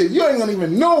other shit. You ain't gonna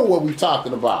even know what we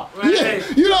talking about. Right.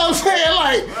 You know what I'm saying?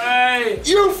 Like,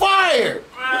 you fired.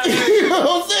 Right. You know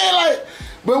what I'm saying? Like,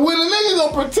 but when the nigga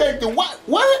gonna protect the what?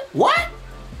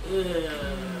 Yeah.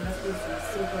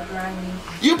 Super grimy.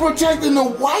 You protecting the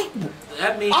white boy?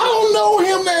 That means I don't know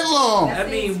him that long. That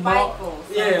means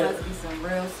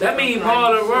That means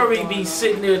Paul and Rory be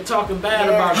sitting there talking bad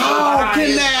about. How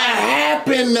can that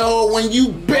happen though when you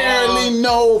barely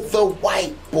know the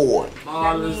white boy?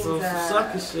 Maul is some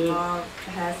sucker shit.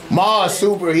 Maul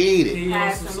superheated. He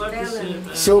has some sucker shit,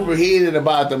 man. Superheated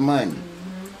about the money.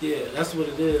 Yeah, that's what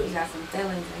it is. He got some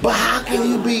feelings. But how can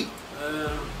you be?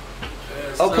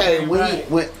 Okay,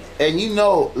 and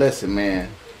listen, man.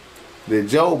 The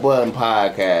Joe Budden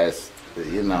podcast,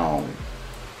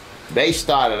 they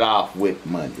started off with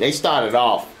money. They started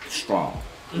off strong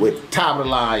with top of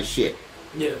the line shit.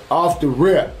 Yeah. Off the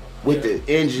rip with the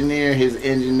his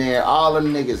engineer, all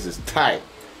them niggas is tight.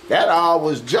 That all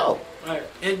was Joe. Right.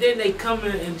 And then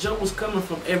and Joe was coming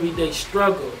from everyday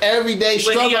struggle. Everyday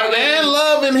struggle and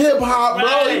love and hip hop,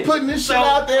 bro. He putting this shit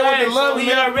out there with the love. So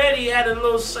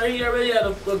he already had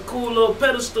a cool little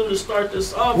pedestal to start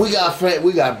this off. We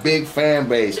got big fan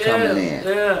base coming in.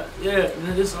 Yeah.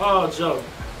 And it's all Joe.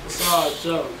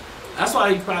 That's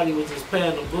why he probably was just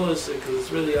paying them bullshit, because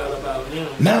it's really all about him.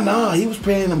 No, he was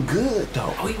paying them good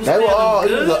though. Oh, he was they paying were all them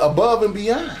good? He was above and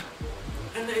beyond.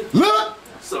 And they, Look,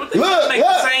 so they make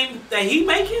the same that he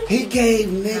making? he gave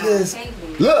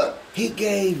niggas. Look, he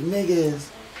gave niggas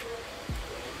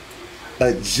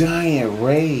a giant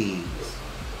raise,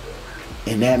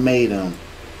 and that made them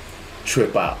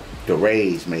trip out. The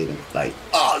raise made them like,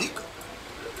 oh,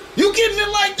 you getting it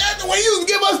like that the way you can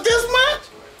give us this much?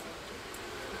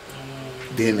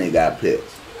 Then they got pissed.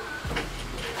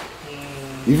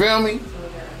 You feel me?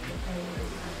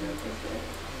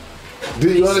 Do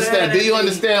you understand? Do you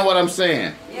understand what I'm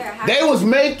saying? Yeah. They was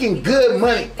making good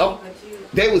money. Oh,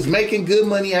 they was making good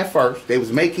money at first. They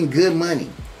was making good money.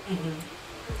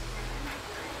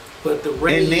 But the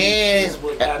raise And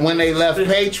then when they left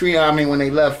Patreon, when they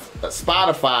left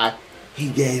Spotify, he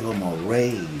gave them a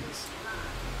raise.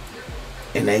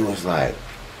 And they was like,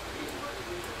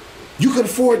 you could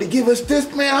afford to give us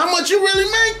this, man. How much you really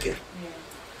making?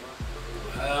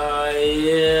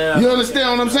 Yeah. You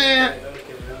understand what I'm saying? Okay.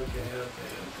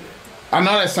 I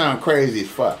know that sounds crazy as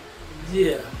fuck.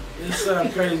 Yeah, it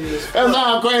sounds crazy as fuck. That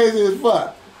sounds crazy as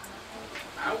fuck.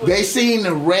 They seen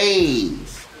the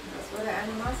raise. That's where the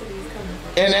animosity is coming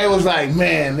from. And they was like,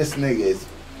 man, this nigga is,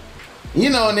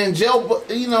 and then Joe,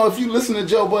 if you listen to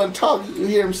Joe Budden talk, you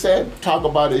hear him talk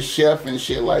about his chef and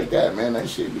shit like that, man. That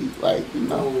shit be like,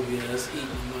 Oh yeah, that's eating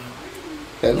him up.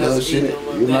 that little shit.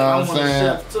 You know what I'm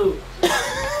saying? Chef too.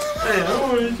 Man, I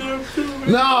want a chef too.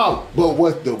 Man. No, but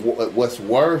what's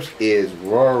worse is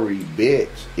Rory bitch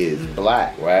is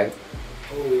black, right?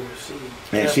 Oh,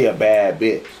 And she a bad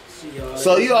bitch.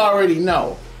 So you already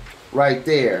know, right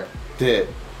there, that,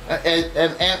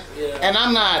 and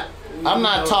I'm not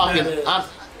talking.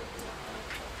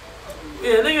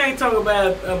 Yeah, they ain't talking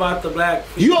bad about the black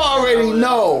people. You already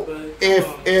know if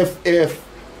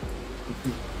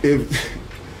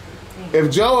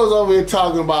Joe is over here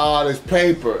talking about all this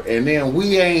paper and then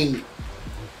we ain't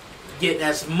getting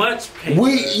as much paper.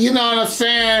 You know what I'm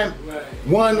saying? Right.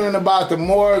 Wondering about the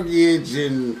mortgage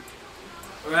and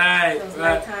right. Those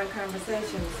nighttime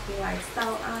conversations be like,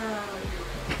 so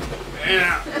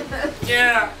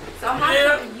yeah. So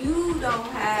how come you don't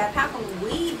have? How come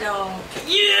we don't?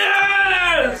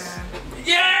 Yes.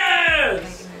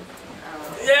 Yes.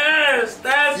 Yes.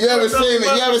 That's. You ever seen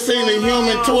the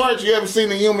Human Torch? You ever seen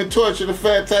the Human Torch of the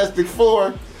Fantastic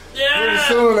Four? Yeah. Pretty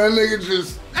soon that nigga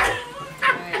just.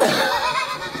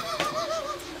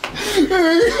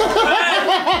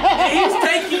 He's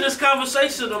taking this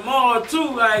conversation to Maul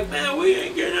too. Like, man, we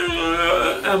ain't getting.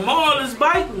 And Maul is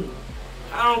biting.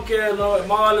 I don't care, Lord.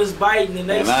 Maul is biting, and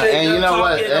they and you know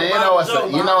what? And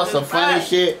you know what's some funny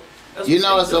shit. You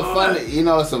know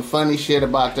some funny shit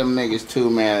about them niggas too,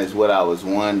 man. Is what I was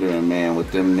wondering, man.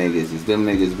 With them niggas, is them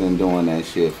niggas been doing that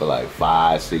shit for like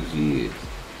 5-6 years.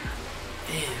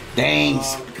 They ain't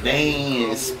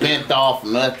spent off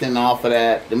nothing off of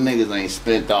that. Them niggas ain't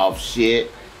spent off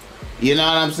shit. You know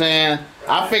what I'm saying?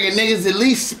 I figure niggas at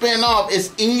least spin off.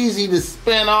 It's easy to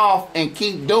spin off and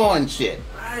keep doing shit.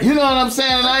 You know what I'm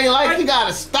saying? I ain't like you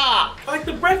gotta stop. Like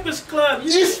the Breakfast Club.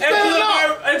 You spin it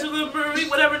off. Angela Marie,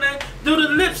 whatever name. Do the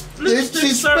lipstick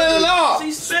She's spinning off.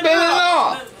 She's Spinning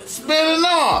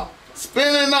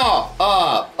off.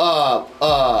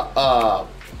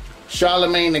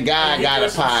 Charlemagne the Guy got a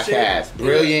podcast,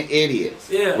 Brilliant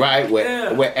Idiots, right? With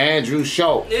Andrew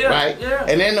Schultz, right? Yeah.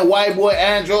 And then the white boy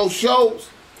Andrew Schultz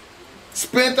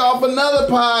spent off another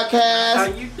podcast, How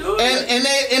you doing? and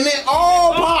they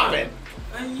all popping.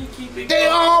 And you keep it They going,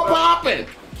 all bro. popping,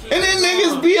 and then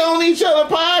niggas be on each other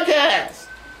podcasts,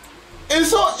 and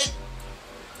so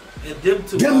And them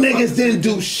niggas didn't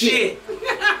do shit.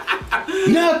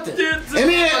 Nothing. And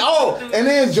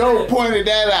then Joe pointed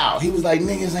that out. He was like,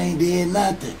 niggas ain't did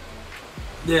nothing.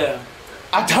 Yeah.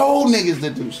 I told niggas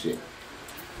to do shit.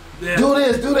 Yeah. Do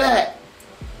this, do that.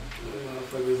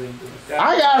 Motherfuckers ain't doing that.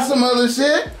 I got some other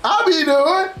shit I'll be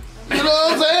doing. You know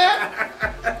what I'm saying?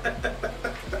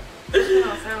 You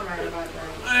don't sound right about that.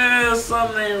 Man,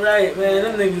 something ain't right, man.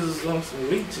 Them niggas is on some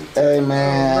reaching. Hey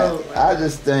man, I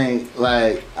just think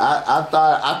like I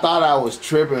thought I was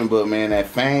tripping, but man, that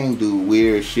fame do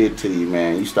weird shit to you,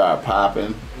 man. You start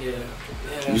popping. Yeah.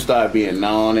 You start being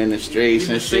known in the streets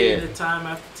and shit. We've been seeing it time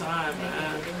after time,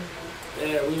 man.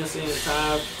 Yeah, we've been seeing it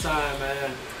time after time,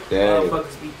 man. Yeah.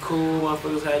 Motherfuckers be cool.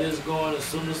 Motherfuckers had this going. As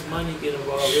soon as money get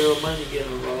involved, real money get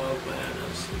involved, man.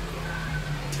 That's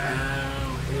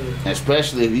down here.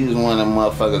 Especially if you was one of them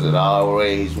motherfuckers that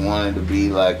always wanted to be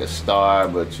like a star,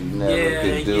 but you never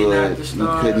could do it. You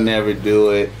could never do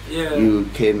it. Yeah. You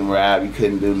couldn't rap. You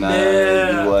couldn't do nothing.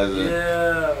 Yeah. You wasn't.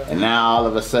 Yeah. And now all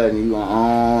of a sudden you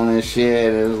on and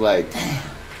shit. And it's like, damn.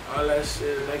 All that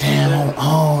shit makes Damn, I'm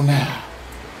on now.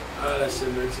 All that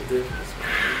shit makes a difference, man.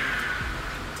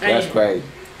 That's crazy.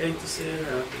 Hate to see it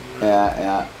happen, man.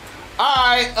 Yeah.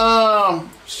 Alright,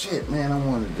 shit, man, I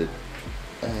wanted to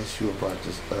ask you about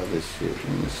this other shit. Let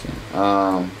me see.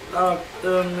 Man.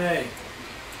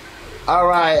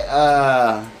 Alright,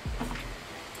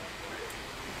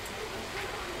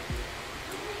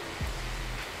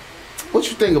 what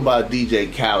you think about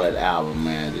DJ Khaled album,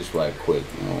 man? Just right quick,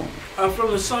 you know.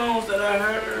 From the songs that I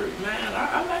heard, man,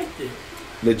 I liked it.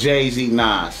 The Jay-Z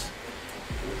Nas.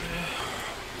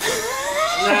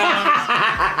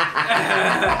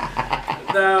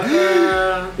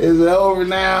 Is it over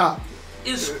now?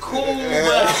 It's cool, but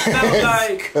I felt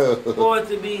like cool. for it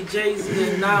to be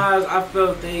Jay-Z and Nas, I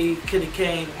felt they could have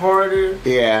came harder.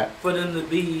 Yeah. For them to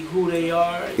be who they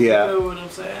are. Yeah. You know what I'm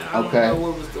saying? I don't know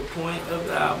what was the point of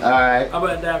the album. Alright. How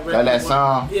about that record? Like that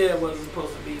song? Yeah, it wasn't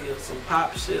supposed to be some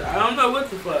pop shit. I don't know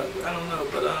what the fuck. I don't know,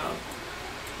 but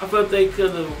I felt they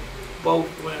could have both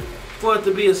went. For it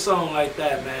to be a song like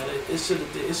that, man, it should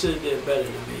have did better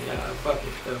than me. I fucking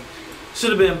felt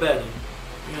should have been better.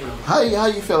 You know. How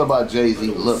you feel about Jay-Z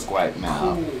look right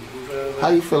now? Cool, how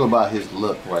you feel about his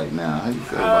look right now? How you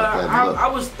feel about that look? I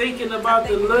was thinking about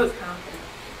the look.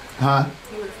 Huh?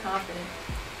 He looks confident.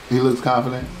 He looks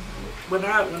confident? When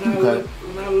I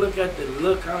look at the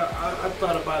look, I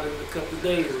thought about it a couple of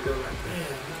days ago. Like,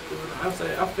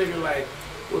 damn, I figure like,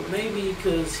 well, maybe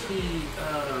because he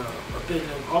been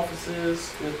in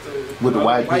offices with the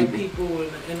white people in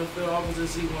the NFL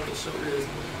offices, he wanted to show his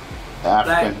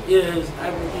African. His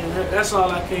African. That's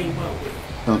all I came up with.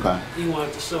 Okay. He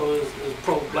wanted to show his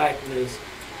pro-blackness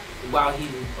while he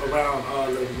around all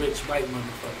the rich white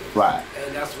motherfuckers. Right.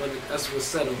 And that's what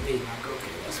settled me. Like,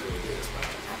 okay, that's what it is. I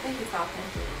think it's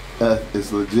authentic.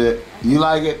 It's legit. You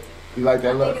like it? You like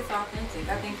that look? I think it's authentic.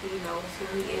 I think he knows who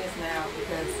he is now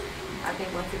because I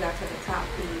think once he got to the top,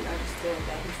 he understood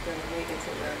that he's going to make it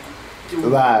to where.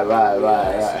 Right. You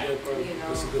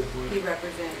know, he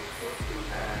represents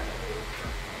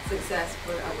success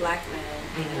for a black man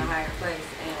in a higher place,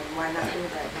 and why not do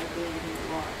that by being who you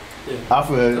are? Yeah. I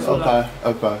feel it.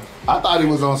 Okay. I thought he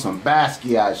was on some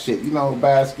Basquiat shit. You know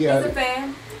Basquiat? He's a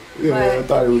fan. Yeah, but I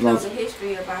thought he was you know on the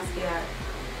history of Basquiat.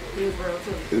 He was real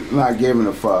too. Not giving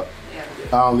a fuck. Yeah. I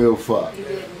don't give a fuck. He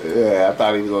didn't. Yeah, I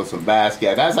thought he was on some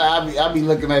Basquiat. That's how I be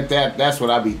looking at that. That's what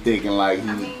I be thinking. Like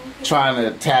he's trying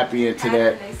to tap into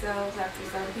that. Themselves after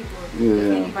some people.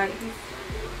 Yeah. Anybody.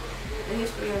 The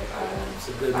history of it's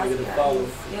a good nigga to follow.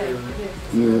 Yeah.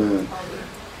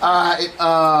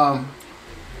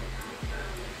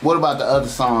 What about the other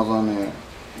songs on there?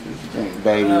 What you think,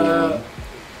 Baby?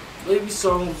 Baby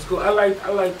song was cool. I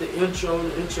like the intro.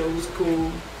 The intro was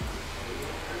cool.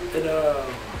 And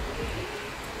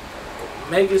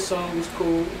Megan's song was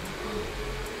cool.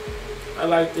 I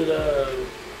liked it.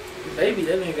 Baby,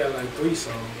 that nigga got like 3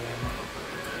 songs.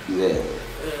 Man. Yeah.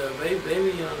 Yeah,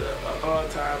 baby on the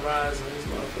all-time rise in his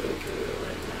motherfucking career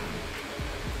right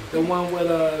now. The one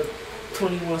with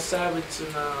 21 Savage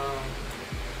and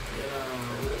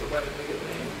what's the white nigga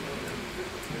name?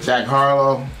 Jack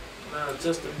Harlow. Nah,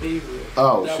 Justin Bieber.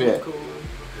 Oh that shit. Was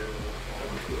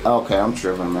cool. Okay, I'm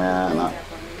tripping, man.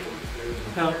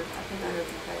 Huh?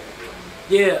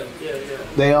 Yeah.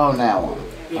 They own that one.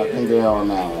 Yeah. I think they own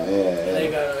that one. Yeah.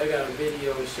 They got a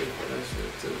video and shit for that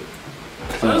shit too.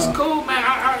 So it's cool, man.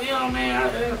 You know, man.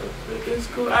 It's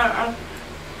cool.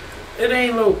 It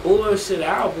ain't no bullshit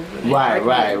album. Right.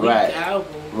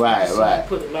 Album. Right.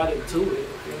 Put a lot into it.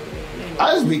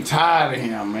 I just be tired of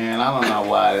him, man. I don't know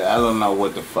why. I don't know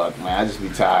what the fuck, man. I just be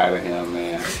tired of him,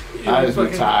 man. I just be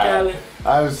tired.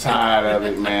 I was tired of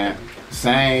it, man.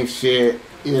 Same shit.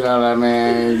 You know what I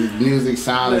mean? Music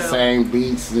sound the same,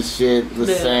 beats and shit, the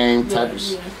same type of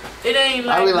shit. It ain't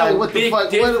like, no what big the fuck?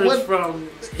 Difference from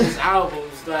his albums.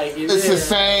 Like it's the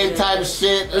same type of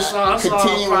shit. It's all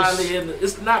probably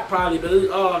it's not probably, but it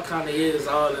all kind of is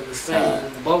all in the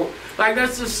same boat. Like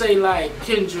let's just say like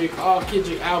Kendrick, all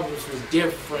Kendrick albums was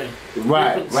different.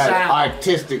 Right.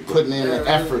 Artistic, putting in the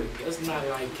effort. It's not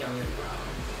like Kendrick.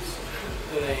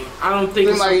 I don't think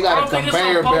it's like you got a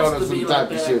conveyor belt or some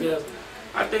type of shit.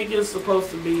 I think it's supposed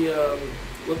to be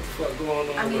what the fuck going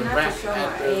on. I mean, with not rap to show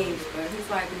my age, but he's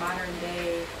like modern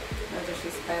day, no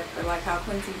disrespect, but like how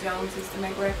Quincy Jones used to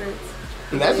make records.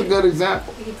 That's a good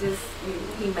example. He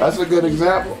makes that's a good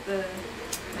example. Makes the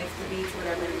beats,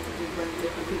 whatever, he brings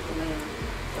different people in.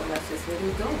 So that's just what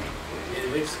he's doing.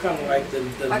 Yeah, it's kind of like the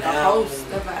like noun. A host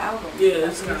of an album. Yeah,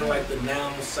 it's kind of like the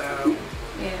noun sound.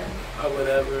 Yeah. or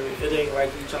whatever. It ain't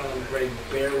like you trying to break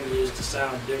barriers to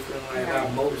sound different like how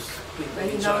most people But he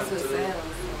be knows trying what to. sells.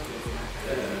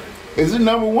 Is it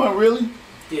number one really?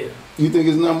 Yeah, You think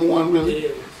it's number one it really?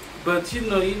 is. But you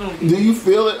don't be. Do you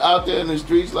feel it out there in the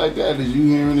streets like that? Is you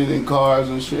hearing it in cars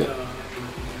and shit?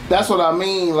 That's what I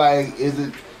mean. Like, is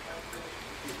it?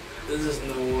 This is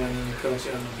no one in the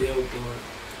country on the billboard.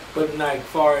 But like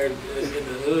far in the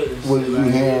hood and What shit, is you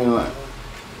hearing like?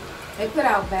 They put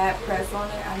out bad press on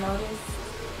it, I noticed.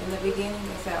 In the beginning,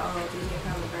 they said, oh, DJ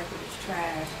Khaled record is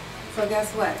trash. So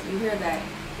guess what? You hear that.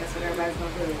 Guess what everybody's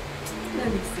going to do? Let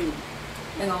me see.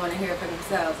 They're going to want to hear it for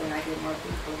themselves and I get more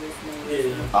people listening.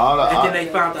 Yeah. And then they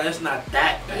found out it's not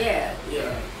that bad.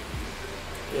 Yeah.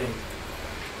 Yeah.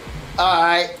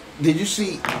 Alright, did you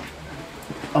see?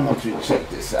 I want you to check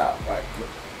this out right quick.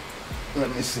 Let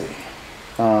me see.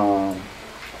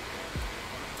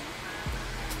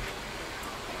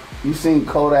 You seen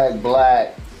Kodak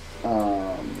Black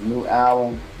new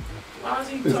album? Why is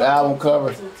he His talking album cover.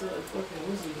 to fucking,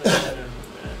 what's his name, man?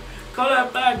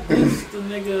 Kodak Black dissed the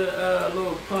nigga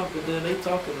Lil Pump and then they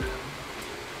talking to him.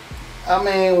 I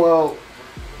mean, well,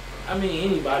 I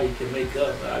mean, anybody can make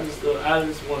up. I just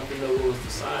want to know what was the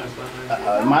science behind it.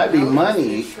 it might be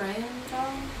money. The trend,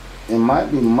 though? It might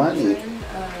be money. Trend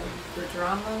of the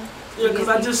drama. Yeah, because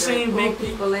I just seen Big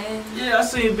people in. Yeah, I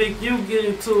seen Big U get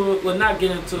into it. Well, not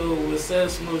get into it. Was said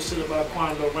some little shit about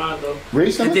Quando Rondo.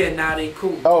 Recently? And then now they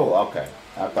cool. Oh, okay.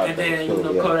 I thought And that then, was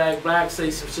cool, Kodak Black say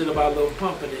some shit about Lil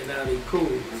Pump and then now they cool.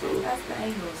 So That's the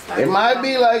angle. It might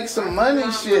be like some money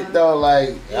shit though.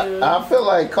 Like I feel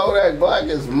like Kodak Black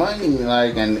is money.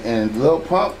 Like and Lil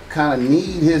Pump kind of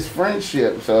need his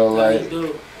friendship. So like. he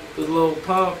do. Because Lil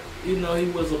Pump, he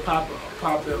was a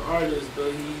popular artist,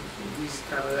 but he's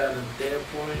kind of at a dead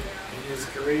point in his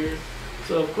career.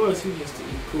 So of course he needs to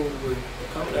be cool with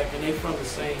Kodak, and they from the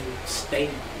same state.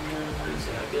 You know what I mean?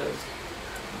 So I guess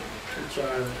he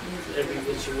try every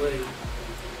which way.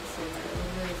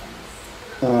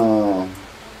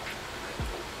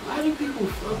 Why do people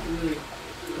fuck with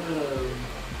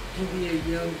NBA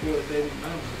YoungBoy baby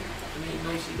mama? And they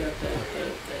know she got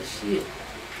that shit.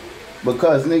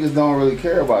 Because niggas don't really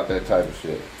care about that type of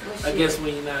shit. I guess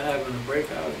when you're not having a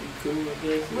breakout, you cool with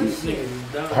this. These niggas is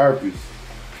dumb. Herpes.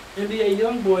 NBA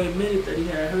YoungBoy admitted that he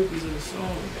had herpes in the song,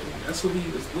 and that's who he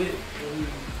was with. And he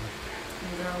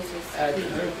had the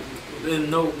herpes.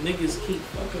 And no niggas keep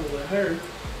fucking with her,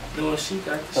 knowing she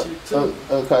got the shit too.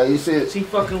 Okay, you see it? She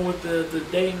fucking with the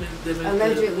Damon.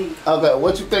 Allegedly. Okay,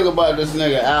 what you think about this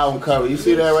nigga album cover? You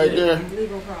see that right there?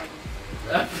 Legal problem.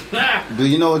 Do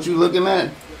you know what you looking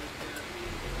at?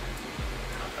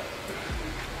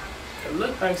 It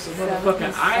looked like some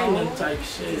motherfucking island type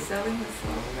shit. Selling his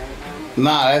soul right now.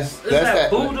 Nah, that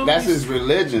voodoo? that's his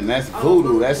religion. That's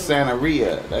voodoo. That's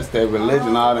Santeria. That's their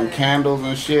religion. All them candles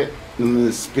and shit, and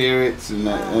the spirits and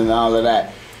all of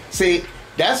that. See,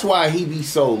 that's why he be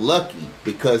so lucky,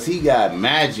 because he got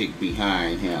magic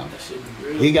behind him. That shit be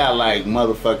real. He got like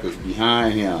motherfuckers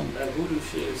behind him. That voodoo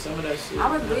shit, some of that shit.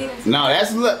 I was reading. No,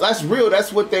 that's real.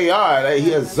 That's what they are.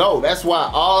 He a Zoe. That's why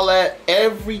all that,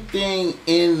 everything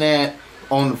in that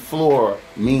on the floor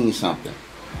means something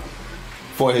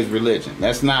for his religion.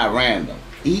 That's not random.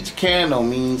 Each candle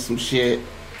means some shit.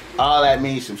 All that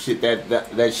means some shit.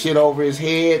 That shit over his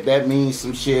head, that means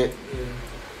some shit. Yeah.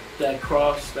 That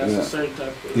cross, that's a certain type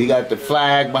of. He got the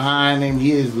flag behind him.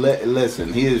 He is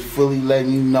listen. He is fully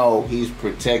letting you know he's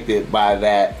protected by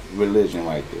that religion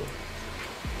right there.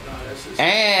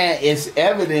 And it's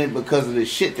evident because of the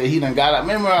shit that he done got out.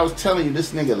 Remember I was telling you,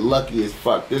 this nigga lucky as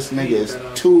fuck. This nigga is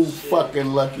too fucking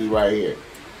lucky right here.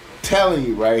 Telling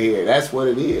you right here. That's what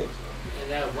it is.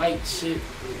 And that white shit,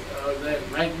 all that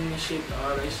lightning shit,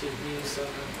 all that shit means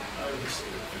something. All that shit.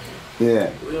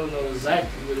 Yeah. We don't know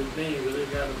exactly what it means, but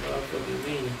it got a motherfucking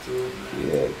meaning to it, man.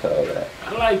 Yeah, Kodak. I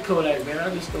like Kodak, man. I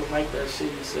just don't like that shit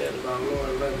he said about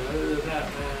Lauren London. Other than that,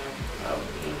 man,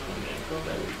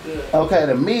 Kodak was good. Okay,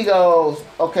 the Migos.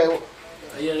 Okay.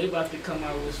 Yeah, they about to come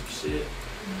out with some shit.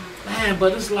 Man,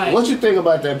 but it's like. What you think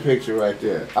about that picture right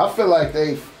there? I feel like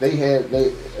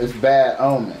it's bad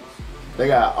omens. They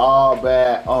got all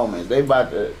bad omens. They about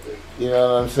to, you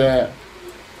know what I'm saying?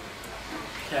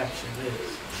 Caption this.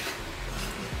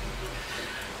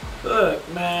 Look,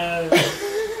 man.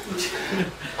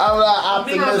 I'm not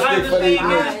optimistic for these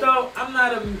niggas. I'm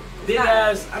not a big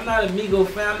ass. I'm not a Migo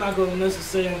fan. I'm not gonna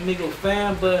necessarily a Migo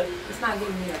fan, but It's not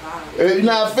giving me a vibe. You're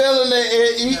not feeling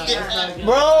it,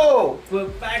 bro.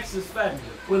 But facts is fact.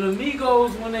 When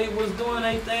Amigos, when they was doing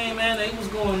their thing, man, they was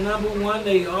going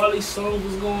 #1. All these songs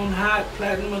was going hot,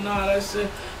 platinum and all that shit.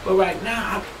 But right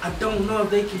now, I don't know if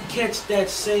they can catch that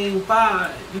same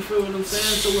vibe. You feel what I'm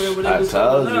saying? To where they I was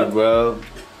told coming you, up. bro.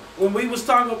 When we was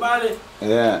talking about it,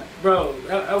 Yeah. bro,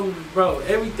 bro,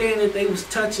 everything that they was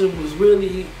touching was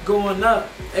really going up.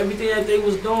 Everything that they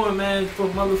was doing, man, for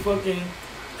motherfucking,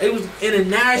 it was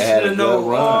international,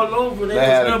 no, all over. They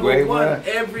had was a great #1 run.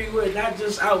 everywhere, not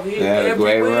just out here, They had a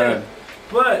great everywhere. run.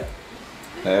 But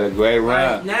They had a great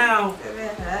right run. now,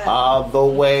 All the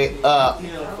way up.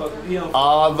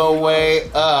 All the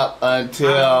way up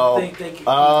until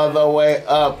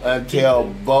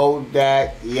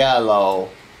Bodak Yellow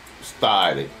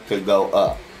started to go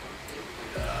up.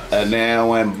 And then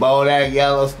when Bodak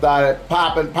Yellow started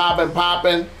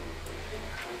popping,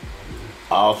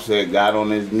 Offset got on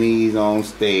his knees on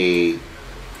stage.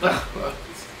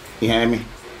 You hear me?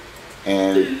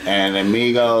 And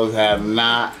Amigos have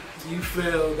not. You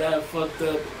feel that fucked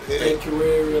up their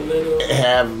career a little?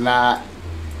 Have not.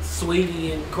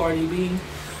 Sweetie and Cardi B,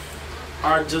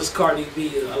 or just Cardi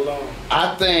B alone?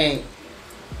 I think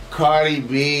Cardi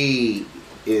B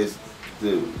is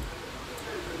the.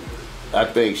 I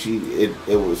think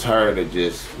it was her that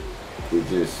just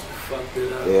fucked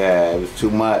it up. Yeah, it was too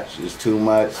much. It's too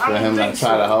much for him to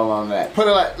try to hold on to that. Put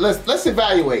it like let's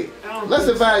evaluate. Let's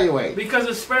evaluate. Because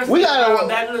especially we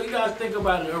gotta you gotta think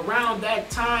about it. Around that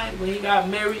time when he got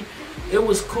married, it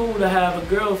was cool to have a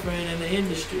girlfriend in the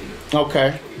industry.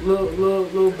 Okay.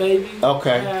 Little baby.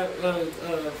 Okay. He had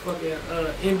fucking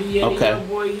NBA. Okay. Young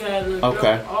boy. He had a girl.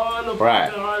 Okay. All the Right.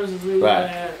 fucking artists really Right.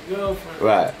 had girlfriends.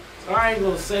 Right. So I ain't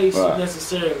gonna say she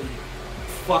necessarily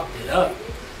fucked it up.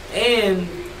 And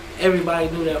everybody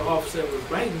knew that Offset was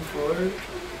writing for her.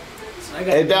 So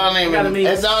It don't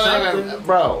even,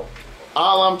 bro.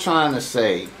 All I'm trying to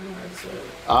say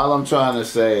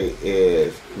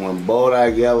is when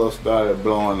Bodak Yellow started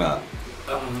blowing up,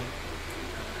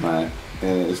 right,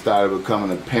 and it started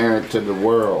becoming apparent to the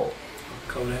world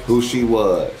who she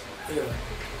was. Yeah.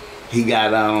 He got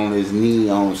down on his knee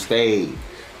on stage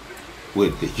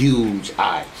with the huge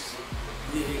ice.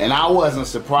 And I wasn't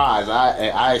surprised.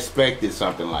 I expected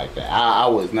something like that. I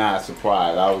was not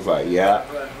surprised. I was like, yeah,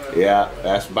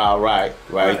 that's about right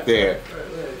there.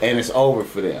 And it's over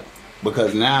for them.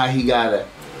 Because now he gonna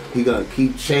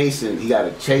keep chasing. He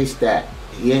gotta chase that.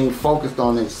 He ain't focused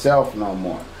on himself no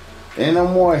more. Ain't no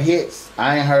more hits.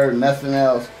 I ain't heard nothing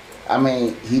else. I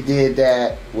mean, he did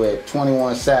that with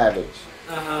 21 Savage.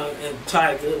 And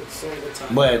Tiger,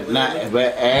 summertime. But not,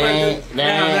 but ain't.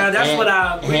 Now that's what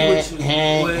I agree with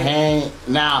you.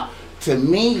 Now, to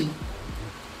me,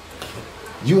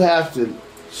 you have to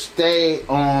stay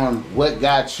on what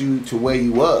got you to where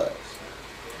you was.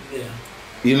 Yeah.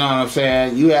 You know what I'm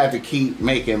saying? You have to keep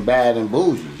making Bad and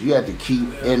Bougie. You have to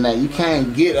keep in that. You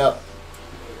can't get up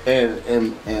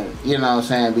and you know what I'm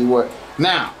saying, be work.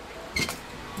 Now,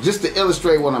 just to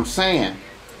illustrate what I'm saying,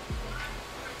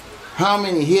 how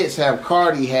many hits have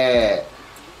Cardi had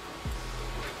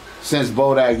since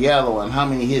Bodak Yellow, and how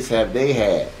many hits have they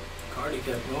had? Cardi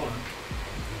kept going.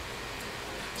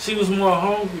 She was more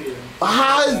hungrier.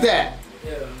 How is that?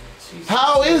 Yeah.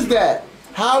 How is that?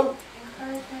 How?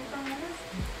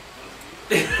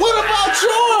 What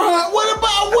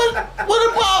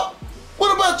about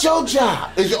what about your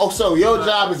job? So your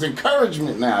job is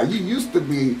encouragement now. You used to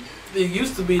be. It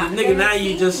used to be the nigga. Now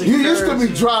you just. You used to be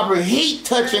dropping heat,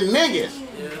 touching niggas.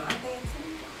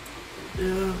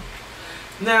 Yeah.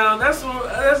 Now that's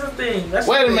the thing. Wait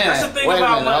a minute. That's the thing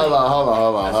about money. Hold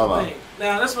on.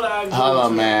 Now that's what I agree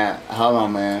Hold with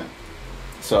on, man.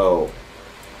 So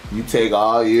you take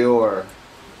all your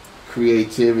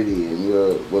creativity and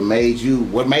what made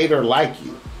her like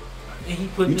you. And he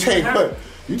put you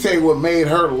take what made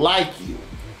her like you.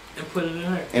 And put it in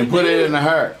her. And put it in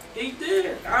her. He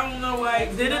did. I don't know why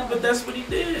he did it, but that's what he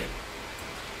did.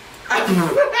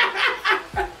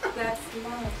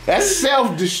 That's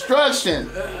self-destruction.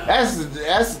 That's.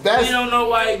 We don't know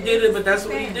why he did it, but that's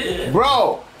what he did.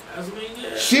 Bro. That's what he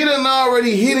did. She done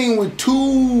already hit him with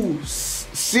 2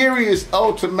 serious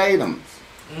ultimatums.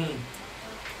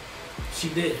 She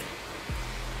did.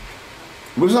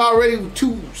 It was already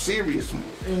 2 serious ones.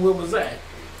 And what was that?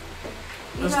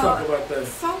 Let's talk about that.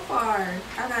 So far, I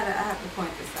have to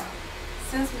point this out.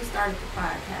 Since we started the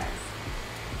podcast,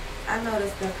 I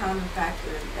noticed the common factor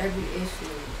in every issue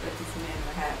that these men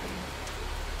are having.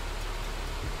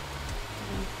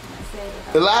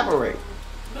 Elaborate.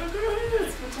 No, go ahead.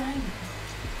 It's vagina.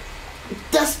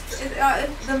 That's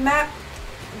It's the map,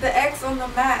 the X on the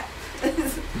map.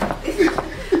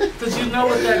 Cause you know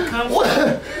what that comes what?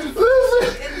 from.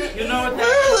 Listen, You know what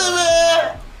listen,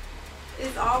 that. man.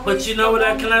 It's always But you know what?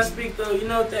 the Can I speak though? You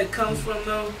know what that comes from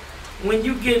though? When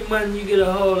you get money, you get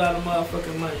a whole lot of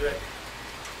motherfucking money, right?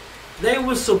 They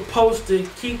were supposed to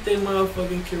keep their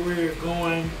motherfucking career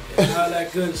going and all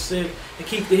that good shit and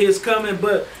keep the hits coming,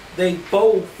 but they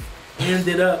both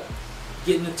ended up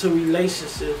getting into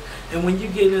relationships. And when you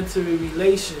get into a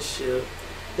relationship,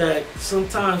 that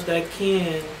sometimes that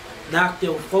can knock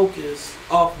your focus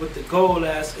off what the goal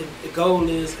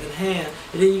is in hand,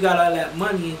 and then you got all that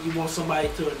money and you want somebody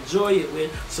to enjoy it with.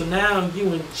 So now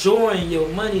you enjoying your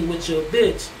money with your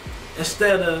bitch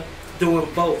instead of doing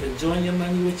both. Enjoying your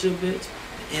money with your bitch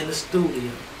in the studio.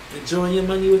 Enjoying your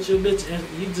money with your bitch, and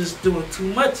you just doing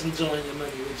too much enjoying your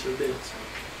money with your bitch.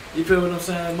 You feel what I'm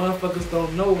saying? Motherfuckers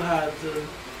don't know how to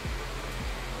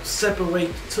separate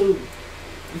the two.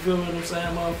 You feel what I'm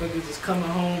saying? Motherfuckers is coming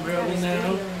home early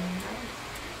now.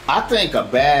 I think a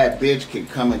bad bitch can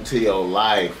come into your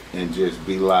life and just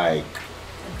be like,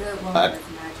 A good woman is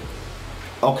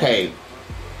magical. okay.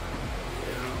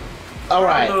 All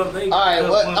right. All right.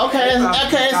 What? Okay.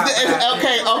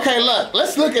 Okay. Look.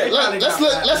 Let's look at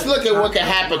what can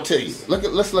happen to you.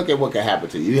 Let's look at what can happen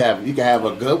to you. You can have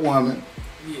a good woman,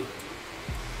 Yeah.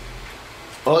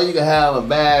 or you can have a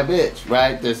bad bitch,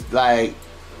 right? That's like,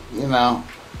 you know.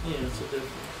 Yeah, it's a difference.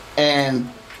 And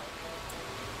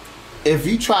if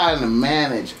you trying to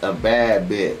manage a bad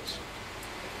bitch,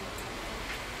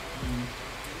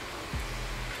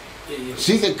 Yeah.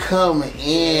 she could come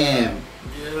in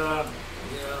Yeah.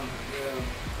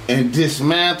 and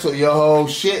dismantle your whole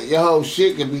shit. Your whole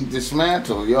shit can be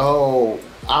dismantled. Your whole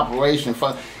operation.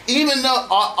 Even though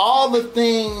all the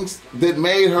things that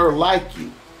made her like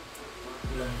you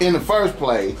in the first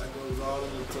place, That goes all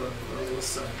in the club.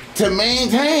 What's up? to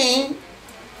maintain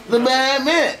the bad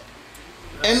bitch.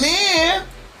 And then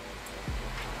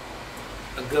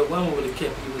A good woman would have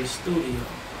kept you in the studio.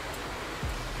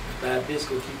 A bad bitch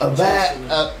gonna keep a you bad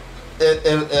chasing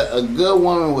a good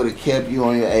woman would have kept you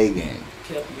on your A game.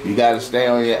 kept You gotta stay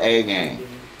on your A game.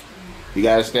 You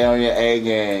gotta stay on your A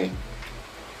game.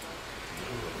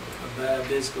 A bad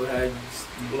bitch gonna have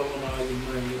you blowing all your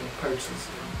money on purchases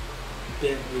and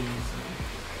Bentleys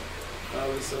and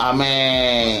all this other I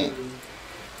mean,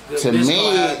 Good to bitch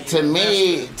gonna have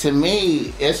you to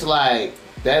me, it's like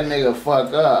that nigga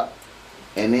fuck up,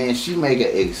 and then she make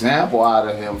an example out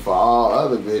of him for all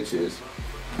other bitches,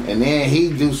 and then he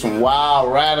do some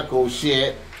wild radical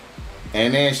shit,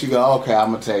 and then she go, okay,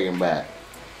 I'm gonna take him back,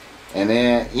 and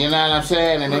then you know what I'm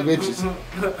saying, and then bitches,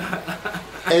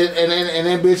 and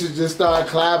then bitches just start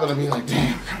clapping and be like,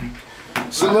 damn,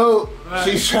 salute, Right.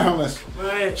 she's showing us,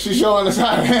 Right. she's showing us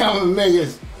how to handle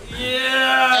niggas.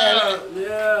 Yeah.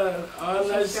 Yeah. All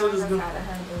that She's shit showing is us good. how to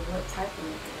handle what type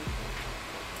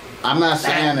of I'm not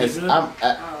saying it's,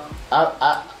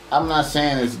 I'm not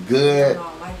saying it's nigga. good. I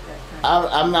don't like that kind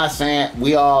of I'm not saying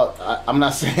we all. I'm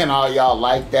not saying all y'all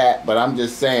like that, but I'm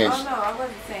just saying Oh no, I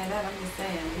wasn't saying that. I'm just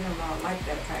saying we don't all like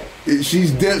that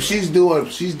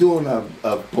type. she's doing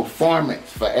a performance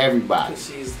for everybody,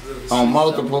 She's On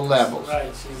multiple levels.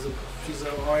 Right. She's an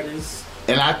artist.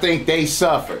 and I think they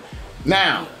suffer.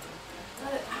 Now,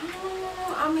 But I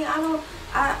don't know. I mean,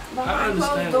 behind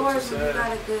understand closed what doors, you're when you saying.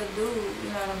 got a good dude, you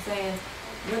know what I'm saying?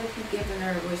 What if you giving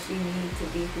her what she needs to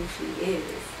be who she is?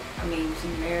 I mean, she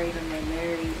married him, they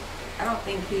married. I don't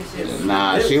think he should.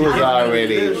 nah, she was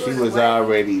already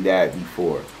What? that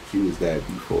before. She was that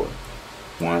before.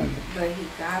 One. But he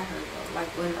got her though. Like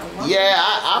when a woman Yeah,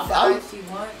 gets the I- guy she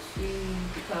wants, she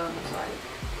becomes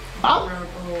like I-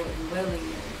 vulnerable and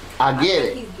willing. I get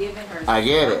think it. He's giving her I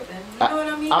get it. something. You know what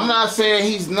I mean? I'm not saying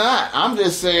he's not. I'm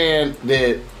just saying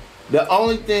that the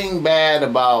only thing bad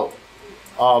about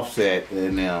Offset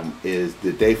and them is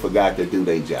that they forgot to do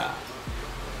their job.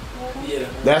 Yeah.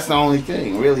 That's the only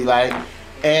thing, really. Like,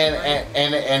 and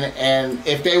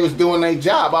if they was doing their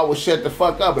job, I would shut the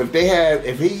fuck up.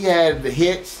 If he had the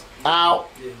hits out,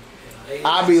 Yeah.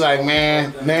 I'd be like,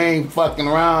 man, they ain't fucking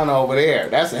around over there.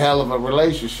 That's a hell of a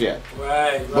relationship.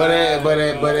 Right. But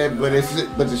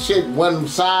the shit one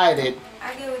sided.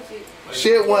 I get what you.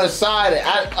 Shit one sided.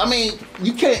 I mean,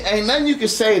 you can't. Ain't nothing you can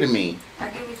say to me. I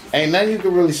get what you. Ain't nothing you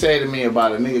can really say to me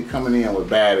about a nigga coming in with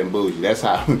bad and bougie. That's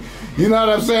how. You know what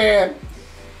I'm saying?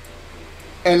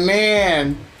 And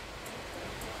then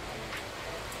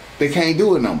they can't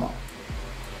do it no more.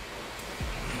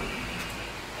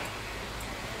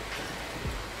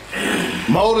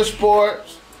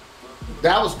 Motorsports.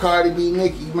 That was Cardi B,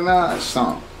 Nicki Minaj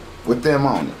song with them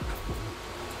on it.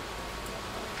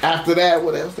 After that,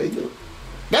 what else they do?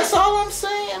 That's all I'm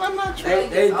saying. I'm not trying.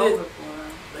 They It's did. over for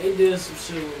him. They did some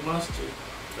shit with Mustard.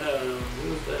 What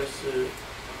was that shit?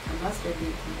 I must have been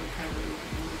recovery.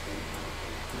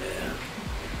 Yeah.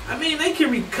 I mean, they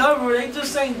can recover. They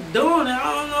just ain't doing it. I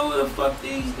don't know where the fuck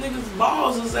these niggas'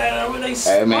 balls is at. Or where they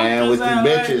Hey man, with the at,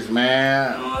 bitches, I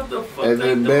man. don't know what the fuck With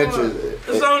they the doing. bitches.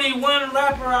 There's only one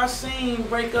rapper I seen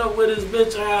break up with his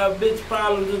bitch or have bitch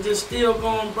problems and just still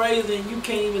going brazen. You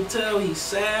can't even tell he's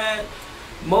sad,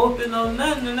 moping or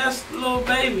nothing, and that's Lil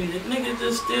Baby. The nigga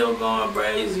just still going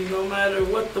brazy no matter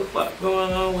what the fuck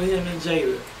going on with him and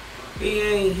Jada. He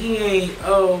ain't,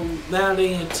 oh, now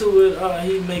they into it,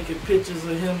 he making pictures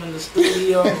of him in the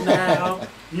studio now.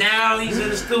 Now he's in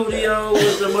the studio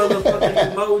with the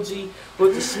motherfucking emoji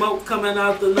with the smoke coming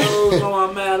out the nose. Oh,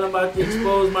 I'm mad, I'm about to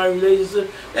expose my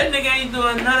relationship. That nigga ain't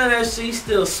doing none of that shit. He's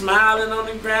still smiling on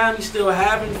the ground. He's still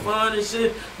having fun and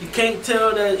shit. You can't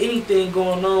tell that anything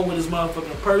going on with his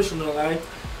motherfucking personal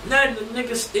life. Nothing, the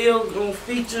nigga still on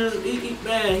features. He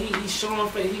showing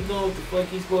face. He doing what the fuck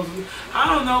he's supposed to do.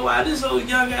 I don't know why this old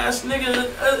young ass nigga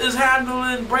is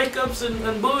handling breakups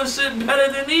and bullshit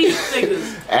better than these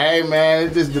niggas. Hey man,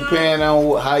 it just depends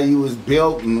on how you was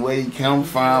built and where you come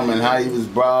from and how you was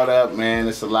brought up, man.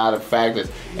 It's a lot of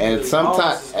factors. And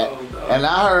sometimes, and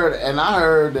I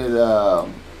heard that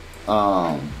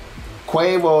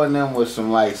Quavo and them was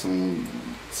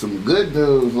some good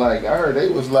dudes. Like I heard they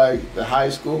was like the high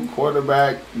school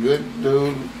quarterback, good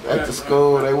dude at the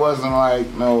school. They wasn't like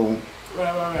no.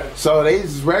 Right. So they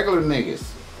just regular niggas.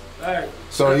 Right.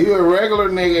 So you a regular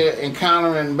nigga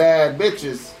encountering bad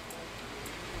bitches.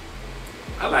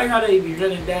 I like how they be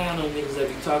running down on niggas that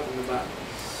be talking about them.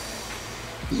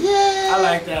 Yeah. I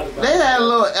like that about They them. had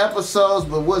little episodes,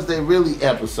 but was they really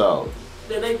episodes?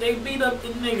 They beat up the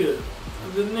nigga.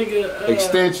 The nigga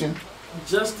Extension.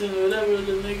 Justin, whatever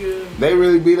the nigga. They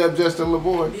really beat up Justin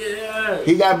LaBoy. Yeah.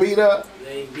 He got beat up.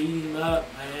 They beat him up,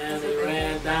 man. They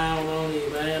ran down on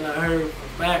him, man. I heard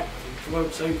from back from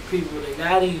certain people they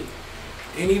got him.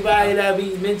 Anybody that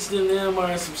be mentioning them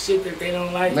or some shit that they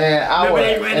don't like. Man, remember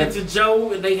they ran into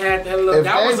Joe and they had that little.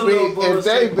 That was a little bullshit. If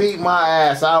they beat my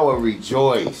ass, I would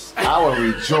rejoice. I would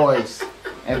rejoice.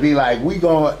 And be like, we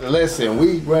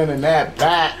running that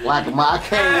back like I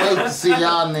can't wait to see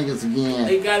y'all niggas again.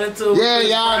 They got into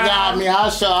y'all got me.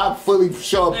 I fully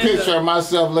show a picture of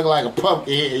myself looking like a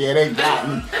pumpkin head. Yeah, they got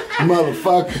me,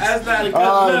 motherfuckers. That's not a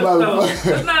good look, though.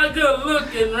 It's not a good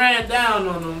look and ran down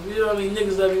on them. You know what I mean?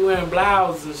 Niggas that be wearing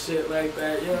blouses and shit like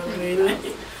that. You know what I mean?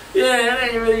 Yeah, that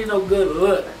ain't really no good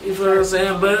look. You feel what I'm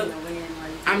saying? But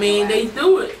I mean, they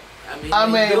do it. I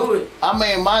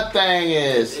mean, my thing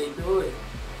is, they do it.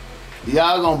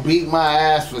 Y'all gonna beat my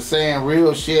ass for saying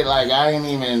real shit like it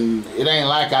ain't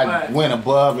like I went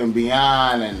above and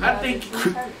beyond and I think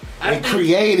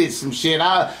created some shit.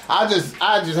 I just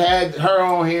had her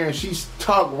on here and she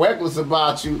talked reckless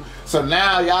about you. So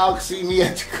now y'all see me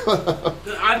at the club.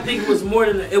 I think it was more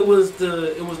than it was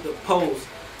the post.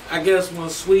 I guess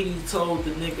when Sweetie told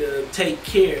the nigga take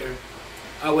care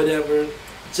or whatever,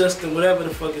 Justin, whatever the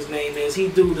fuck his name is, he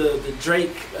do the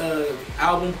Drake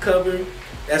album cover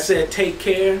that said take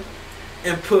care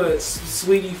and put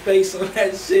Sweetie face on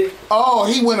that shit. Oh,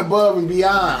 he went above and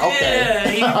beyond. Okay. Yeah,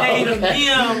 he made him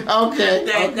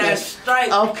that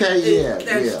strike. Okay, yeah.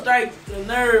 That strike the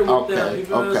nerve with them. You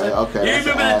know Okay. You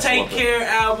remember the Take Care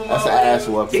album? That's an ass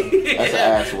whooping. That's an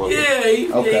ass whooping. Yeah,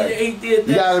 he did that.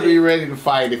 You gotta shit. be ready to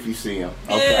fight if you see him.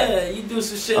 Okay. Yeah, you do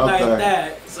some shit like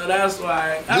that. So that's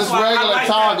why. Just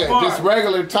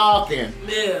regular talking.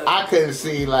 Yeah. I couldn't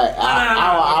see like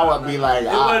I would be like. It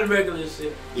wasn't regular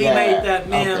shit. He made that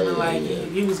man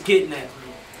and he was getting at me.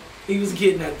 He was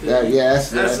getting at them. That's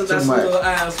too much. A little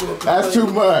ass whooping. That's too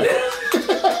much.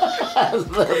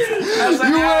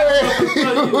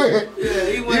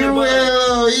 You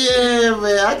will. Yeah,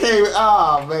 man. I can't.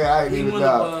 Oh man, I ain't even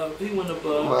know. He went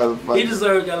above. He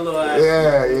deserved that little ass.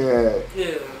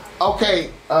 Yeah. Okay.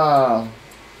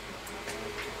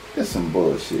 That's some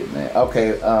bullshit, man.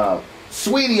 Okay.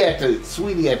 Sweetie at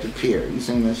the pier. You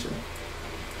seen this shit?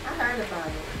 I heard about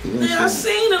it. Yeah, I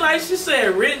seen it. Like she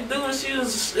said, written doing. She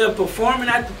was performing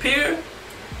at the pier.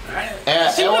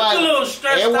 She looked a little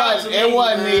stressed out to me. It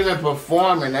wasn't even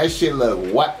performing. That shit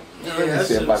looked what? Let me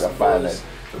see if I can find that.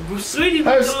 Sweetie,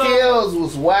 her skills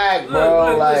was whack,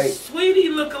 bro. Like Sweetie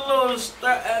look a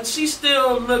little. She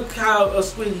still look how a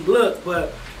Sweetie look,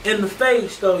 but in the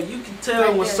face though, you can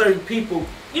tell when certain people,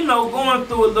 going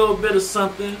through a little bit of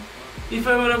something. You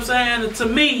feel what I'm saying? And to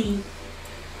me,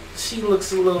 she looks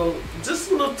just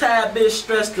a little tad bit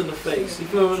stressed in the face. You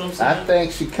feel what I'm saying? I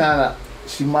think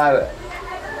she might have.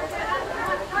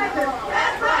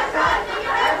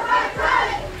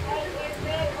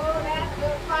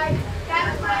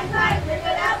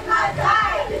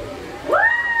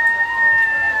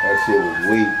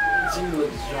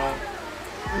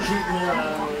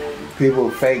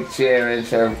 People fake cheering,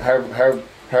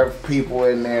 her people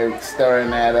in there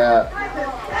stirring that up.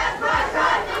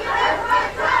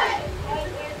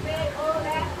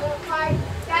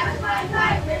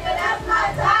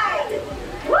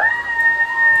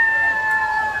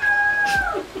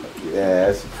 Yeah,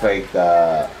 that's a fake.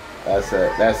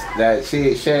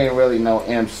 She ain't really no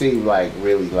MC like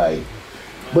really like.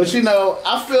 But you know,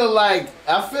 I feel like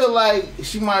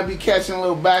she might be catching a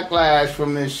little backlash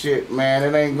from this shit, man.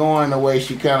 It ain't going the way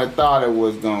she kind of thought it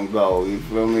was gonna go. You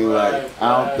feel me? Like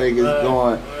I don't think it's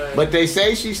going. But they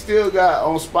say she still got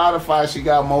on Spotify. She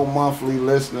got more monthly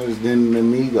listeners than the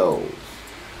Migos.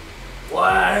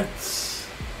 What?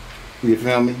 You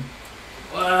feel me?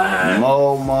 What?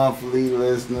 More monthly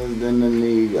listeners than the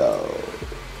Migos.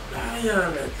 How y'all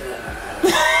let that?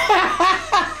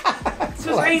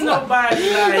 Cause ain't nobody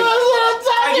like. That's what I'm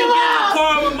talking about. You get the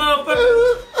cord with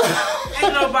motherfuckers.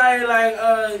 Ain't nobody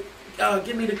like,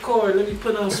 give me the cord. Let me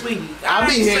put on Sweetie. I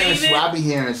be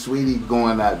hearing Sweetie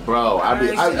going out, bro. I be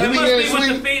hearing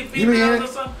Sweetie.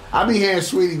 I be hearing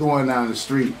Sweetie going down the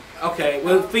street. Okay,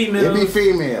 well, females. It be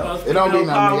female. It don't be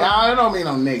no niggas. It don't be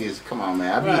no niggas. Come on,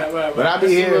 man. But I be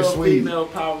hearing Sweetie. Female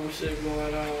power shit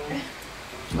going on.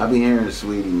 I be hearing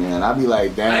Sweetie, man. I be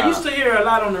like, damn. I used to hear a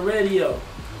lot on the radio.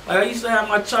 Like, I used to have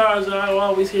my charger. I would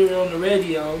always hear it on the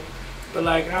radio. But,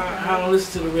 like, I don't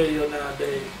listen to the radio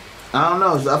nowadays. I don't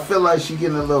know. I feel like she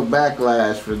getting a little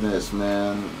backlash for this,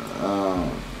 man.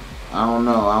 I don't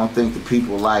know. I don't think the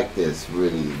people like this,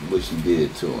 really, what she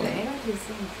did to him. The energy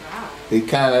seems dry. It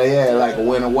kind of, like,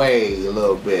 went away a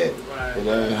little bit. Right. It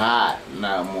ain't hot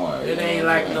no more. It ain't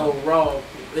like no raw.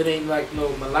 It ain't like no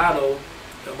mulatto.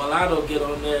 The mulatto get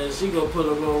on there and she go put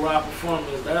a little raw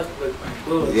performance. That's like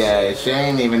bullshit. Yeah, she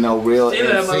ain't even no real MC.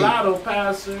 MC. Let mulatto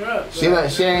pass her up. She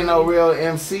ain't no real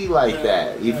MC like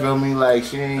that. You feel me? Like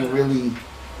she ain't really.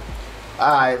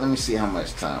 All right, let me see how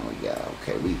much time we got.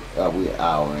 Okay, we an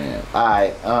hour in. All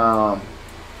right,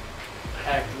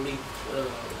 Athlete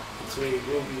between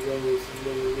Ruby Rose and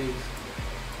Lil Reese.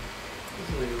 This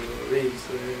nigga Lil Reese,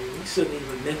 man. You shouldn't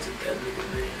even mention that nigga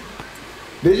name.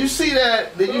 Did you see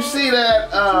that? Did you see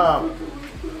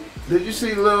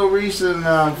Lil Reese and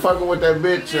fucking with that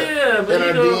bitch yeah, but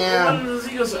in her DM?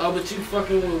 He goes, oh, but you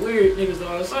fucking with weird niggas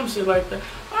or some shit like that.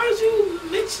 Why is you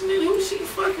mentioning who she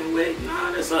fucking with?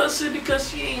 Nah, that's all shit because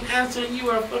she ain't answering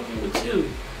you or fucking with you.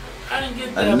 I didn't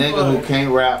get that. A nigga who can't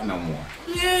rap no more.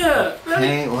 Yeah.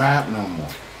 Can't rap no more.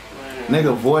 Man.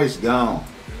 Nigga voice gone.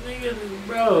 Nigga,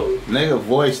 bro. Nigga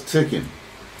voice took him.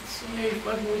 She ain't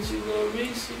fucking with you, Lil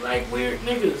Reese. She like weird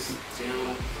niggas. You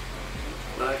know?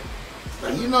 Like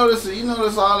you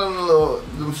notice all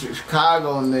them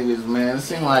Chicago niggas, man. It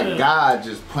seems like God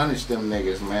just punished them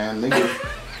niggas, man. Niggas.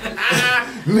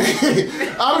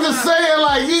 I'm just saying,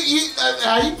 like,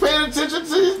 you paying attention to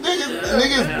these niggas?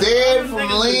 Niggas dead from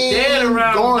lean. Dead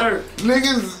around dirt.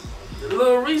 Niggas.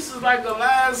 Lil Reese is like the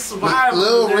last survivor.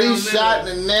 Lil Reese shot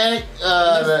in the neck.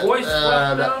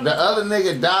 The other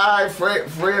nigga died.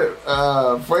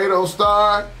 Fredo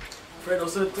Star.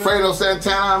 Fredo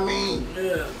Santana, I mean.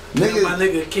 Yeah. Niggas. My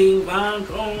nigga King Von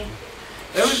Cone.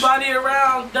 Everybody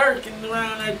around Dirk and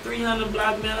around that 300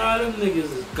 block, man, all them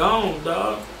niggas is gone,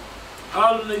 dog.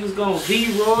 All them niggas gone.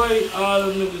 V-Roy, all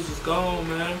them niggas is gone,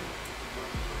 man.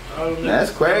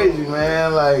 That's crazy,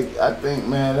 man. Like, I think,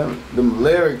 man, them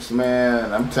lyrics,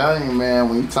 man, I'm telling you, man,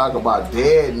 when you talk about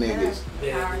dead niggas.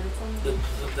 Yeah,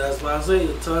 that's why I say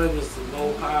the tongue is the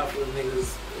most powerful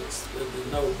niggas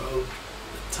to know, bro.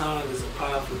 The tongue is a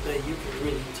powerful thing. You can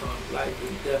really talk like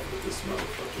and death with this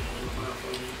motherfucking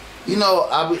powerful. You know,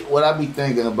 what I be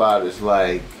thinking about is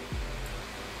like,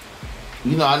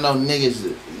 you know, I know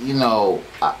niggas, you know,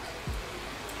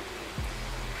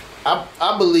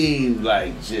 I believe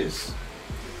like just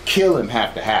killing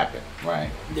have to happen,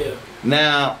 right? Yeah.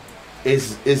 Now,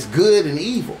 it's good and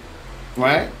evil,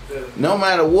 right? Yeah. No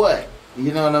matter what,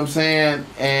 you know what I'm saying?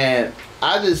 And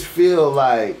I just feel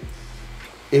like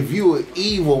if you an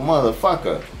evil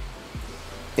motherfucker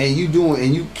and you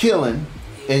killing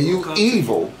and you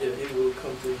evil,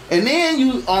 and then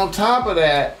you on top of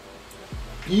that,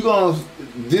 you gonna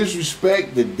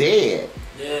disrespect the dead.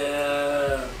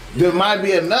 Yeah. There might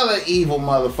be another evil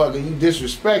motherfucker you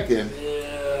disrespecting.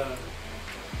 Yeah.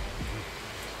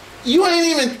 You ain't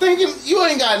even thinking. You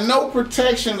ain't got no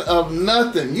protection of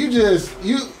nothing.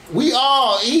 We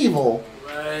all evil.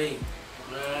 Right.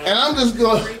 And I'm just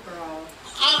going.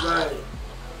 Right.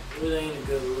 It ain't a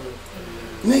good look.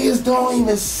 Niggas don't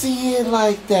even see it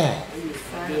like that.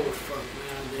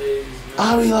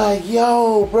 I be like,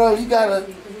 yo, bro, you gotta.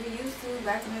 Because we used to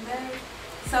back in the day,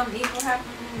 something evil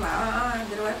happened. Like,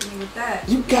 get away from me with that.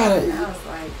 You gotta. And I was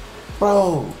like,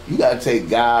 bro, you gotta take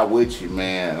God with you,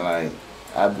 man. Like,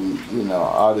 I be, you know,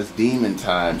 all this demon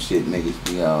time shit niggas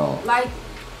be on. Like,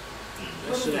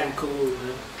 That shit ain't cool,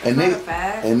 man. And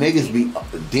niggas be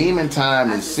demon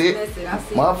time and sick.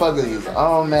 Motherfuckers is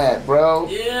on that, bro.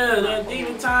 Yeah, that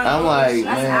demon time. I'm like,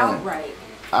 that's man, outright.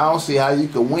 I don't see how you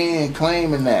can win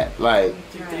claiming that. Like, I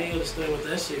think they understand what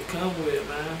that shit come with,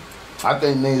 man. I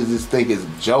think niggas just think it's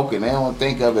joking. They don't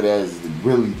think of it as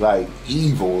really like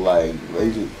evil. Like,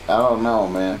 they just, I don't know,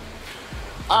 man.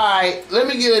 Alright, let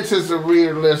me get into some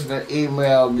real listener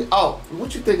email. Oh,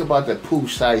 what you think about the Pooh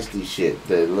Shiesty shit?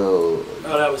 The little...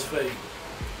 Oh, that was fake.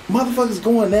 Motherfuckers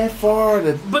going that far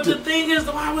to... But the thing is,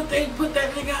 why would they put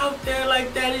that nigga out there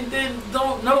like that and then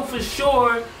don't know for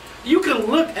sure? You can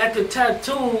look at the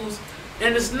tattoos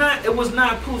and it was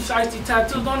not Pooh Shiesty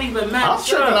tattoos. Don't even match I'm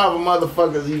tripping off of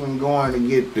motherfuckers even going to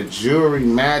get the jewelry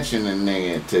matching a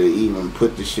nigga to even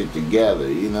put the shit together.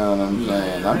 You know what I'm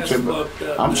saying? I'm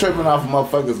tripping off of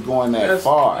motherfuckers going that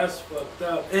far. That's fucked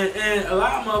up. And a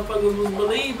lot of motherfuckers was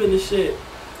believing the shit.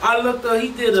 I looked up, he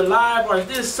did a live or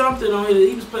did something on here.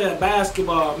 He was playing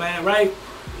basketball, man, right?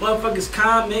 Motherfuckers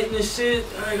commenting and shit.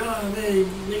 Like, oh man,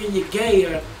 nigga, you gay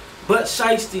or butt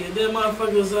shiesty. And then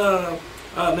motherfuckers,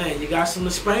 oh man, you got some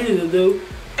explaining to do.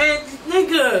 And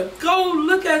nigga, go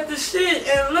look at the shit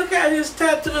and look at his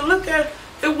tattoo and look at,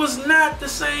 it was not the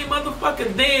same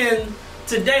motherfucker then.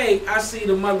 Today, I see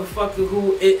the motherfucker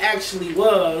who it actually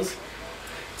was.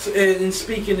 And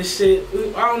speaking of shit,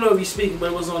 I don't know if he's speaking,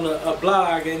 but it was on a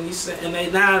blog, and he said, and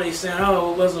they saying,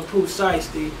 oh, it wasn't Pooh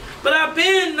Shiesty. But I've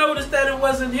been noticed that it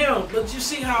wasn't him. But you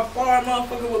see how far a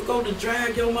motherfucker would go to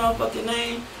drag your motherfucking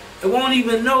name? It won't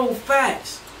even know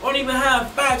facts. Won't even have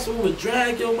facts. It would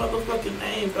drag your motherfucking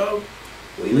name, bro.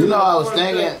 You know, I was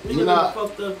thinking. You know,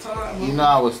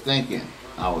 I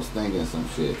was thinking some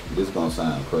shit. This gonna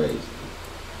sound crazy.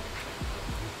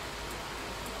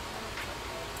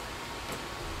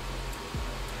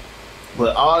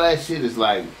 But all that shit is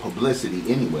like publicity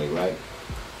anyway, right?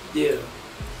 Yeah.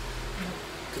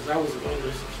 Cause I was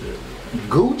under some shit.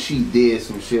 Gucci did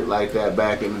some shit like that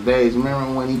back in the days.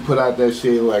 Remember when he put out that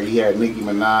shit like he had Nicki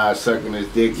Minaj sucking his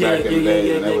dick back in the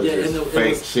days, and it was just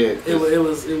fake shit. It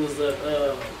was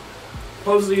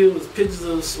supposedly it was pictures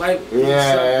of swipe.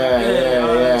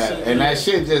 Yeah. And that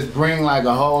shit just bring like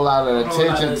a whole lot of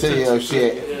attention to your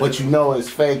shit, but you know it's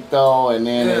fake though, and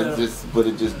then it just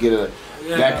get a.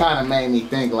 Yeah. That kind of made me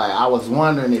think, like, I was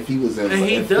wondering if he was in,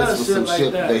 if this was some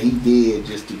shit that he did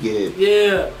just to get it.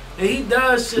 Yeah, and he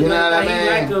does shit, you know like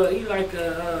that. I mean? He like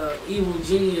a evil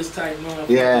genius type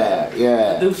motherfucker.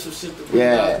 Yeah. Do some shit to bring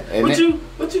up.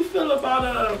 What you feel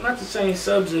about, not to change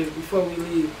subject before we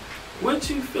leave, what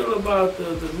you feel about the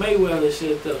Mayweather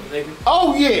shit though, nigga?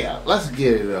 Oh yeah, let's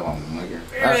get it on, nigga.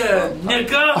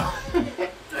 Nigga.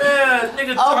 Yeah,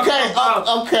 nigga talking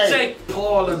about Jake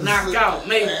Paul and knock out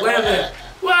Mayweather.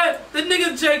 What? The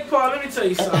nigga Jake Paul, let me tell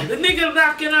you something. The nigga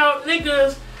knocking out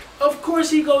niggas, of course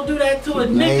he gonna do that to a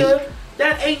nigga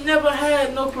that ain't never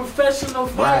had no professional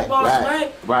fight boss,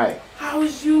 right? How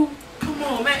is you, come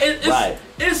on, man.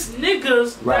 It's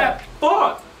niggas that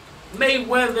fought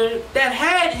Mayweather that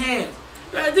had hands.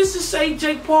 This is say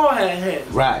Jake Paul had hands.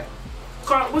 Right.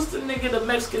 What's the nigga, the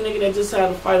Mexican nigga that just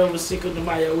had a fight over Cinco de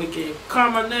Mayo weekend?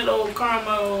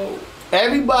 Carmo.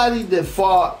 Everybody that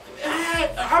fought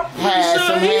I'm pretty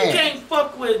sure he can't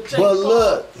fuck with Jake Paul. But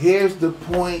look, here's the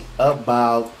point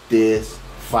about this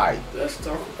fight. Let's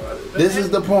talk about it. This is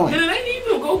the point. And it ain't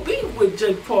even gonna be with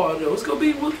Jake Paul though. It's gonna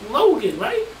be with Logan,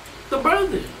 right? The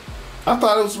brother. I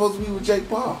thought it was supposed to be with Jake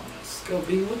Paul. It's gonna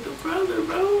be with the brother,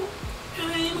 bro.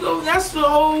 That's the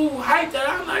whole hype that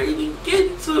I'm not even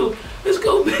getting to. It's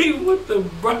gonna be with the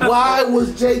brother. Why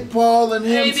was Jake Paul and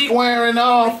him squaring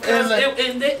off?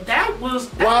 That was.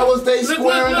 Why was they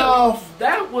squaring off?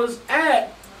 That was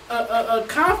at a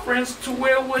conference to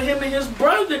where with him and his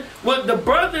brother. Well, the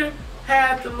brother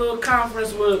had the little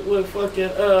conference with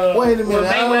fucking Wait a minute,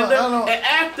 Mayweather. And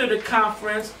after the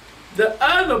conference, the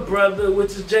other brother,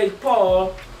 which is Jake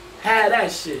Paul, had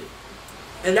that shit.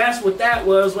 And that's what that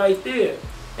was right there.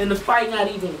 And the fight not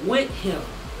even with him.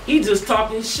 He just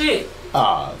talking shit.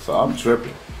 So I'm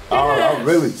tripping. Yes. I'm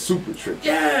really super tripping.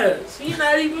 Yes. He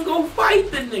not even gonna fight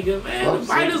the nigga, man. The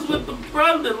fight is with the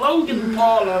brother, Logan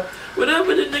Paul, or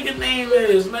whatever the nigga name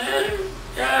is, man.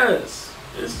 Yes.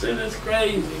 This shit is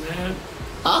crazy, man.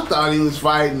 I thought he was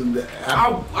fighting.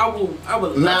 I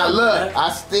would. Now look,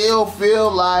 I still feel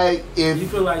like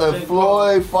if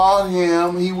Floyd fought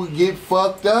him, he would get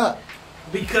fucked up.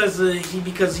 Because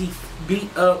he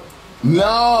beat up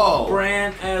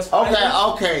brand ass fighters.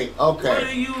 Okay. What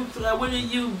are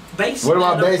you basing? What am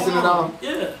I basing it on?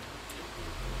 Yeah.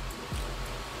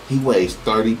 He weighs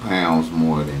 30 pounds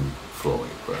more than Floyd,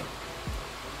 bro.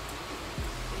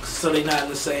 So they not in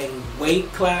the same weight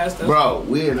class? Bro,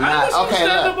 we're not.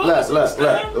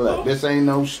 Okay, look. This ain't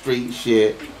no street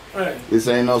shit. Right. This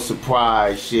ain't no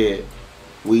surprise shit.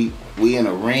 We in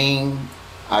a ring.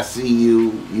 I see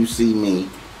you. You see me.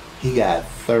 He got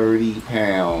 30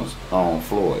 pounds on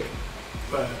Floyd.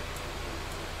 Right.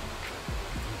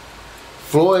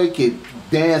 Floyd could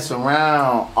dance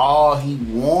around all he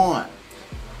want.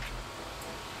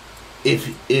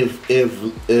 If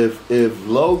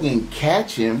Logan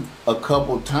catch him a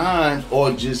couple times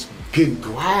or just can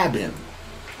grab him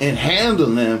and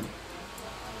handle him,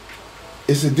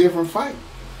 it's a different fight.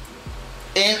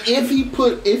 And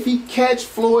if he catch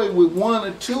Floyd with one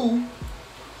or two,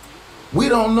 we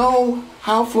don't know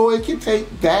how Floyd can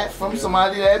take that from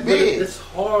somebody that big. It's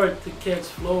hard to catch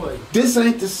Floyd. This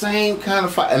ain't the same kind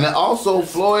of fight. And also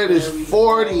Floyd is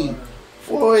 40. Hard.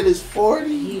 Floyd is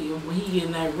 40. When he get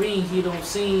in that ring, he don't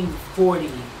seem 40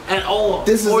 at all.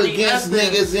 This is 40 against nothing.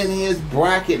 niggas in his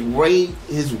bracket rate,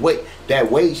 his weight. That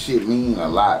weight shit mean a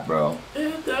lot, bro.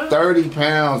 It does. 30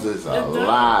 pounds is a It does.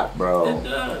 lot, bro. It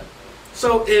does.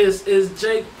 So is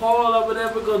Jake Paul or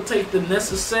whatever gonna take the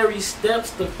necessary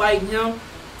steps to fight him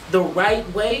the right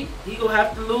way? He gonna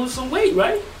have to lose some weight,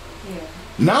 right? Yeah.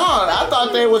 No, I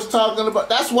thought they was talking about.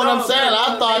 That's what No, I'm saying.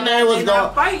 I thought they they was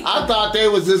not going. fighting. I thought they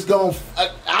was just going.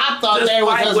 I thought Just they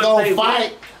was fight just what going they to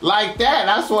fight like that.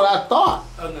 That's what I thought.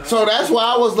 Oh, no. So that's why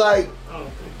I was like, I don't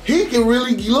think. he can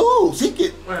really lose. He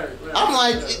can. Right. I'm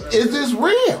like, right. is this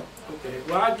real? Okay.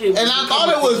 Well, I give. And I thought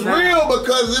it was real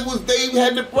because it was they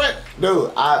had the press.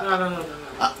 Dude, No.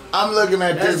 I'm looking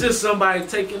at That's this. just somebody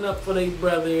taking up for their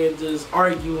brother and just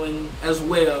arguing as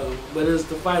well. But it's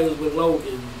the fighters with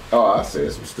Logan. Oh, I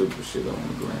said some stupid shit on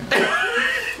the ground.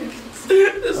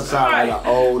 It's I sound like an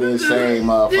old insane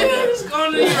motherfucker. Yeah, it's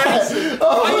going to the racing.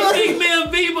 Why you think me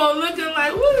and Bebo looking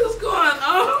like, what is going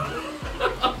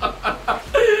on?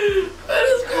 What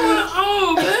is going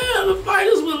on, man? The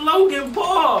fighters with Logan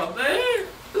Paul, man.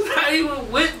 It's not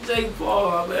even with Jake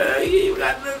Paul, man. He ain't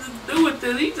got nothing to do with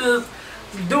this. He just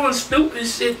doing stupid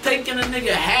shit, taking a nigga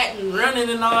hat and running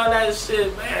and all that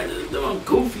shit, man. Just doing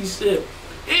goofy shit.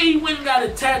 And he went and got a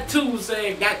tattoo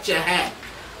saying, got your hat.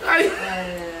 Like,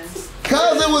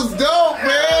 Cause it was dope, oh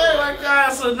man. my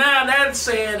God! So now that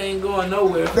saying ain't going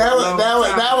nowhere. That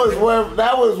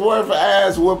was worth an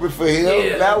ass whooping for him.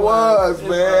 Yeah, that it was, was.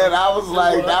 man. I was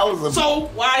like, that was a. So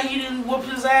why he didn't whoop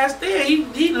his ass there?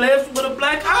 He left with a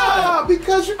black eye.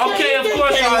 Because you can't, Okay, of you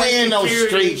course, can't y'all win no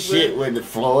security, street shit with the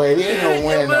Floyd. He ain't gonna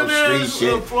win no street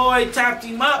shit. Floyd tapped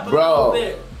him up a Bro. little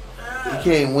bit. You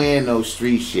can't win no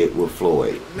street shit with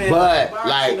Floyd. Man, but boxing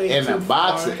like ain't in the too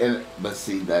boxing, far. but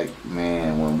see, like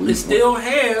man, when we It still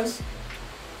has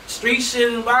street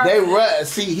shit in boxing.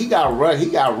 they he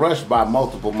got rushed by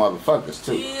multiple motherfuckers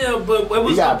too. Yeah, but it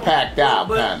was He got packed out,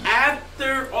 But kinda.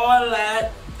 after all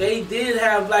that, they did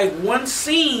have like one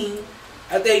scene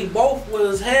that they both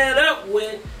was head up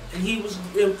with, and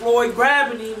and Floyd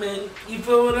grabbing him, and you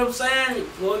feel what I'm saying?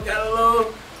 Floyd got a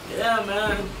little, yeah,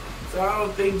 man. So I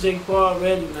don't think Jake Paul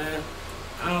ready, man.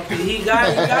 I don't think he got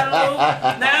a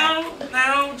little.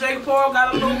 Now Jake Paul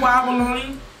got a little wobble on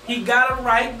him. He got it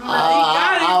right. He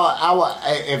got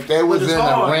it. If they was But it's in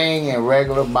hard. a ring in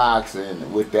regular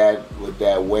boxing with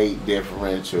that weight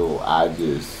differential,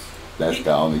 that's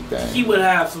the only thing. He would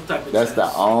have some type of That's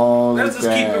chance. the only Let's just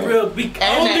thing. keep it real.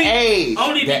 And the age.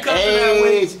 Only The because of that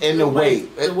age weight. and the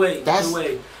weight. The weight. That's- The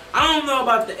weight. I don't know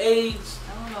about the age.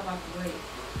 I don't know about the weight.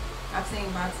 I've seen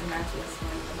boxing matches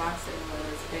when the boxer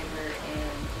was bigger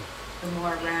and the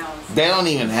more rounds. They don't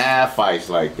even have fights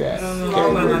like that.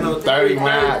 No. 30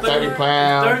 pounds.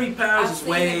 30 pounds I've is seen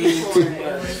way it before. too It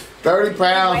much. was 30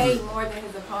 pounds. way is- more than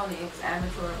his opponent. It was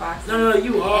amateur boxing. No,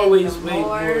 you always And the weigh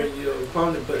more than your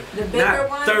opponent, but the bigger not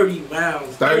one? 30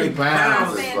 pounds. 30 I'm pounds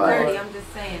not is saying like- 30. I'm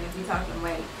just saying if you're talking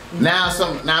weight. Now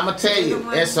I'm gonna tell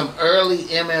you, in some early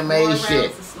MMA More shit.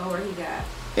 rounds, the slower he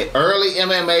got. Early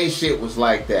MMA shit was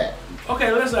like that.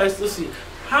 Okay, let's see.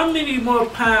 How many more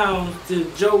pounds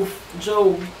did Joe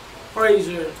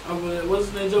Frazier, what's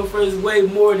his name, Joe Frazier, weigh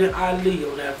more than Ali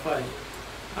on that fight?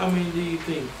 How many do you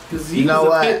think? Because he You know was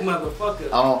what? a big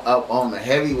motherfucker. On the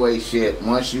heavyweight shit,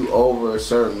 once you over a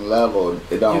certain level,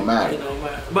 it don't matter. It don't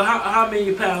matter. But how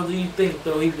many pounds do you think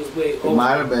though he was way over? It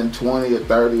might have been 20 or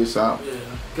 30 or something. Yeah,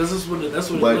 because that's what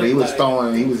it But he was like.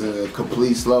 throwing, he was in a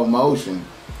complete slow motion.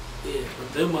 Yeah,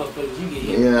 but them motherfuckers, you get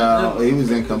hit. You know, Them he was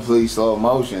in motherfuckers. complete slow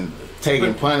motion,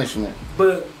 taking But- punishment.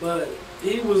 But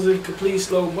he was in complete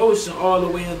slow motion all the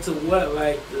way into what,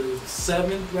 like the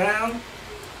 7th round?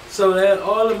 So that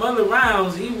all them other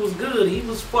rounds, he was good. He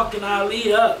was fucking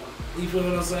Ali up. You feel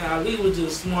what I'm saying? Ali was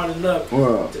just smart enough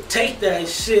Well, to take that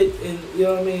shit and, you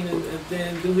know what I mean, and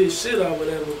then do his shit or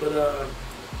whatever. But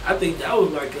I think that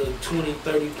was like a 20,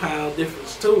 30 pound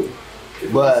difference too. You know what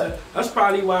I'm But- saying? That's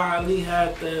probably why Ali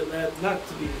had that not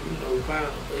to be,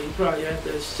 violent, but he probably had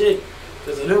that shit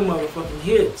because of them motherfucking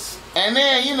hits. and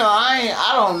then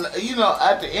I don't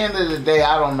at the end of the day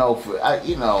I don't know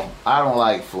I don't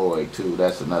like Floyd too.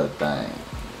 That's another thing.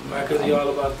 Because he all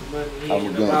about the money. He I'm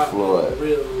ain't against about Floyd. the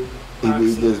real He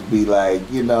boxing. just be like,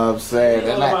 you know what I'm saying,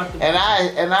 He all about the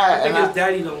I think his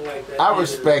daddy don't like that. I either.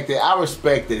 respect it. I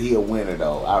respect that he a winner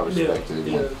though. I respect that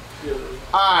he yeah, winner. yeah.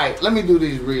 All right, let me do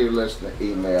these reader listener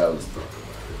emails.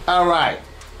 All right.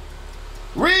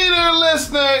 Reader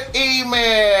listener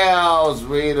emails.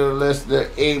 Reader listener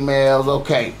emails.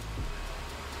 Okay.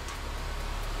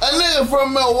 A nigga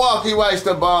from Milwaukee writes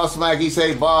to Boss Smack. He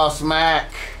say, Boss Smack,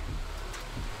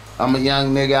 I'm a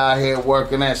young nigga out here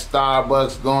working at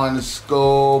Starbucks, going to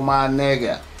school, my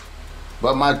nigga.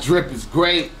 But my drip is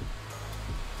great.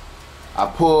 I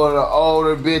pulled an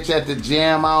older bitch at the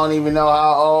gym. I don't even know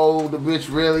how old the bitch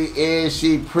really is.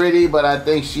 She pretty, but I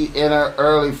think she in her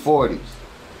early 40s.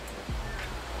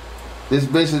 This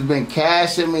bitch has been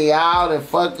cashing me out and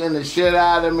fucking the shit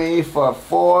out of me for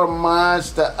 4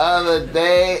 months. The other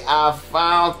day, I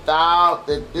found out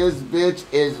that this bitch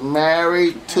is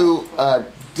married to a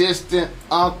distant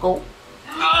uncle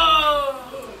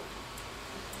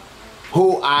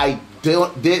who I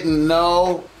didn't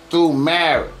know through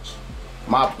marriage.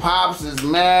 My pops is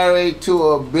married to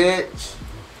a bitch,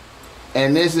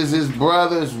 and this is his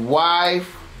brother's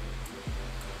wife.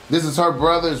 This is her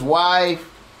brother's wife,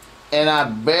 and I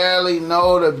barely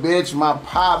know the bitch my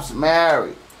pops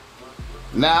married.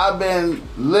 Now, I've been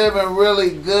living really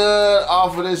good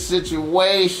off of this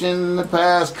situation the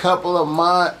past couple of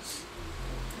months.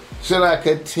 Should I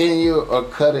continue or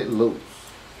cut it loose?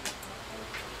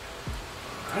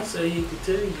 I say he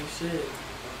continue shit.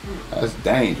 That's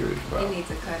dangerous, You bro. need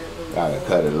to cut it loose. Gotta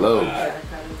cut it loose. Gotta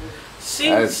cut it loose.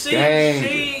 That's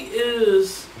dangerous. She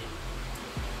is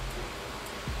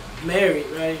married,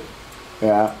 right?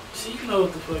 Yeah. She know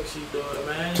what the fuck she doing,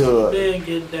 man. To She been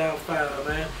getting down foul,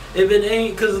 man. If it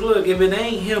ain't, cause look, if it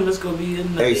ain't him, it's gonna be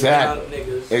another Exactly. young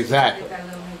niggas. Exactly. That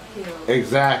little nigga killed.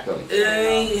 Exactly. It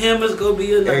ain't him, it's gonna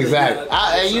be another Exactly. young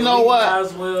nigga. And you So know we what? might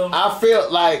as well. I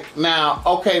feel like now,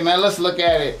 okay, man, let's look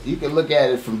at it. You can look at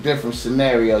it from different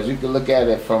scenarios. You can look at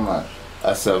it from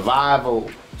a survival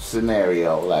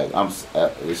scenario. Like,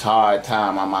 it's hard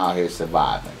time, I'm out here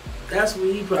surviving. That's what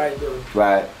he probably doing.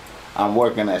 Right? I'm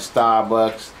working at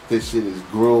Starbucks. This shit is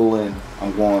grueling.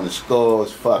 I'm going to school.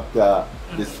 It's fucked up.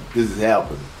 This is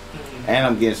helping. And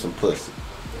I'm getting some pussy.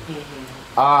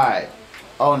 Alright.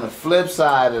 On the flip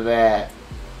side of that,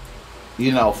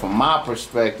 from my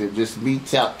perspective, just me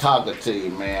talking to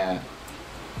you, man.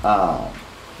 Never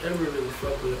really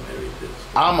fuck with him, every bitch.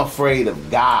 I'm afraid of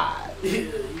God. He's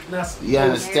not supposed You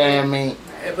understand me?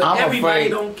 to. But I'm everybody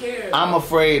afraid- don't care. I'm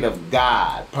afraid of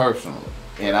God personally,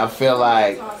 and I feel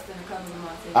like Tossed in a couple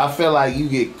of months. you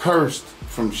get cursed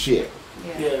from shit.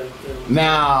 Yeah.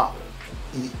 Now,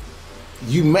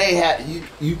 you may have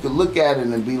you could look at it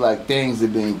and be like, things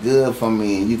have been good for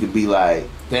me, and you could be like,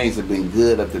 things have been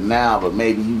good up to now, but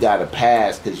maybe you got a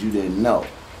pass because you didn't know,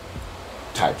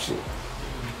 type shit.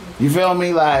 You feel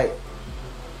me? Like,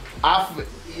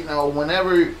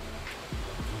 whenever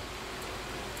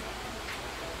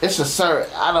it's a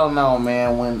certain, I don't know,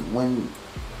 man. When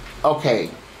okay,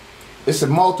 it's a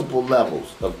multiple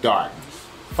levels of darkness.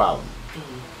 Follow me.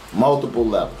 Multiple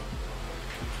levels.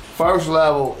 First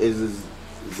level is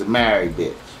a married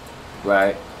bitch,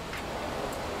 right?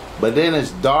 But then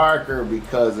it's darker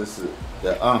because it's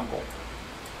the uncle.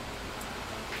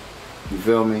 You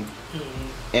feel me?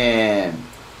 And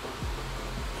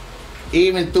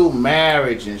even through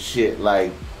marriage and shit,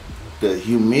 like the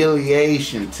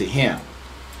humiliation to him.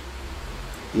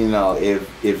 If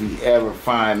he ever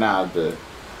find out through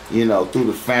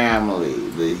the family,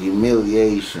 the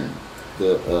humiliation,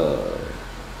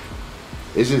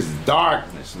 it's just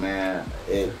darkness, man.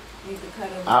 Need to cut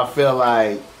it I feel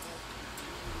like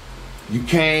you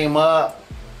came up,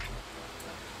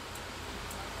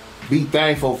 be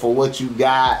thankful for what you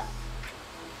got.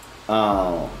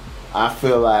 I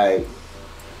feel like,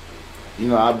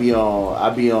 I be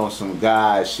on some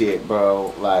guy shit,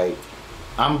 bro. Like,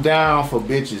 I'm down for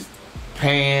bitches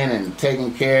paying and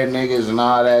taking care of niggas and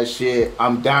all that shit.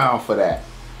 I'm down for that.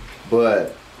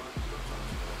 But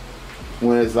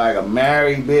when it's like a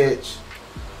married bitch,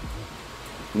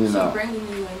 She's bringing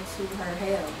you into her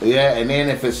hell. yeah, and then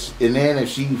if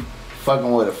she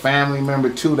fucking with a family member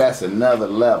too, that's another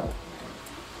level.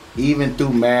 even through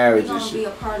He's marriage and gonna be shit.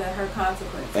 a part of her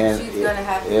consequences. And She's gonna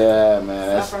have to yeah,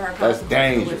 man, suffer her that's consequences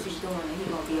dangerous. for what she's doing, and he's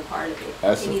gonna be a part of it.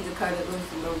 That's He a- needs to cut it loose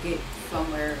and go get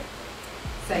somewhere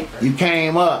safer. You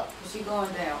came up. She going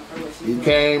down for what she's You doing.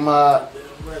 came up.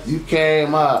 Damn right. You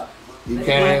came up. You But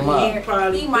came he up. might be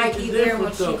Probably there, he might think be it's there when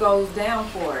different, she though. goes down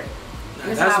for it. Now,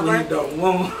 It's that's not what he worth don't it.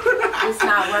 want. It's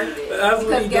not worth it. That's what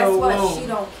Because he guess don't what? want. She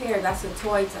don't care. That's a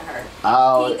toy to her.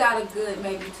 Oh, He got a good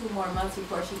maybe 2 more months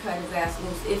before she cut his ass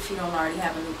loose if she don't already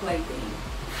have a new plaything.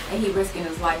 And he risking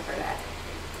his life for that.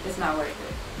 It's not worth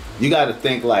it. you got to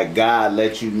think like God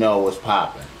let you know what's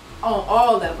popping. On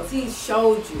all levels. He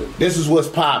showed you. This is what's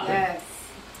popping. Yes.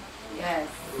 Yes.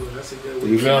 Ooh, that's a good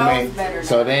You one. feel knows me? better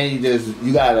So now. then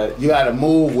you gotta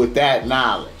move with that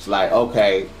knowledge. Like,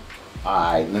 okay, all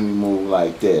right, let me move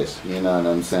like this. You know what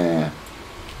I'm saying?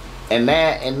 And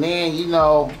then you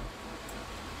know,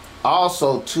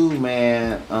 also too,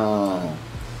 man.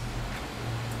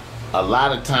 A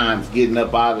lot of times getting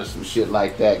up out of some shit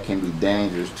like that can be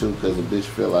dangerous too, because a bitch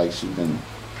feel like she been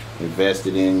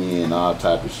invested in you and all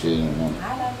type of shit. And I don't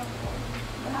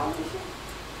know. How old is she?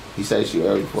 he say she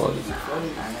early 40s. Nah, I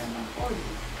don't know. 40.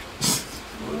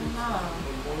 No.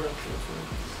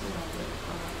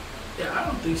 Yeah, I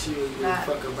don't think she would give a Nah.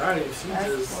 fuck about it. She That's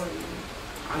just 40.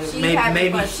 I She maybe happy,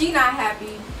 maybe but she not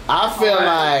happy. I feel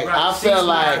Right, like right. I She's feel not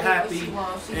like happy She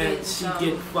wants, she and getting she some-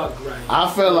 get fucked right.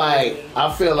 I feel like She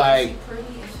pretty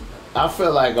and she I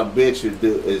feel like a bitch would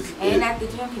do and at the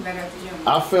gym, he better at the gym.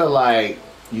 I feel like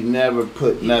you never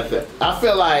put nothing. I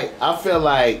feel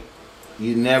like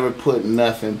you never put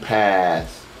nothing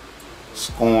past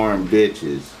scorn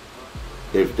bitches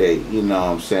if they, you know what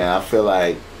I'm saying. I feel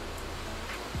like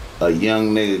a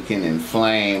young nigga can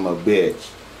inflame a bitch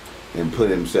and put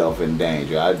himself in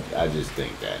danger. I just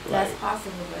think that. That's Like,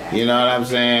 possible, but you know what I'm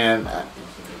saying? I don't think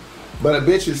she did. But a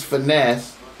bitch is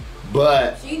finesse,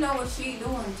 but She know what she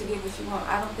doing to get what she want.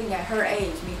 I don't think at her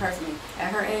age, me personally,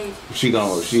 at her age, she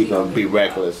gonna be give a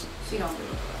reckless. fuck. She don't give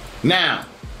a fuck. Now,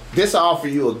 this offer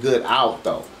you a good out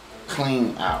though,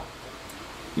 clean out.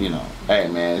 You know, hey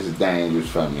man, this is dangerous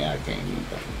for me. I can't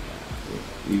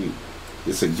do that.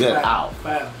 It's a good out.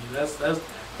 Family.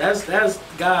 That's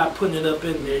God putting it up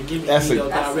in there, giving That's you a- your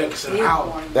That's direction a big out.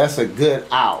 one. That's a good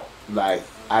out. Like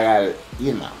I gotta,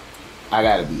 you know, I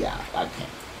gotta be out. I can't.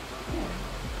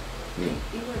 Yeah. Yeah.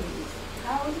 He really is.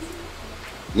 How old is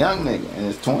he? Young nigga in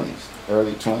his 20s,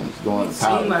 early 20s, going It to seems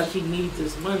college. like he needs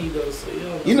this money though, so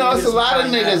You know, it's a lot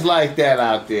of niggas niggas like that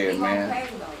out there, He gonna man. pay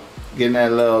though. Getting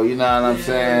that little, you know what I'm Yeah.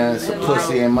 saying? Some He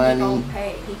pussy and He money. gonna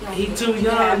pay. He gonna- too he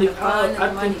young. have the to- fun and the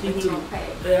I money, think he but he too. gonna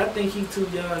pay. Yeah, I think he too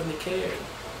young to care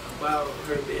about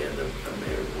her being a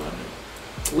married woman.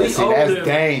 But see, that's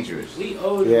dangerous. We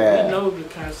older. Yeah. We know the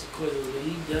consequences. But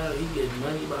he young. He getting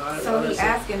money behind So all he that stuff.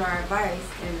 asking our advice,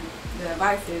 and the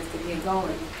advice is to get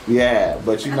going. Yeah,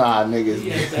 but you know how niggas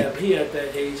He at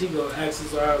that age. He gonna ask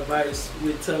us our advice.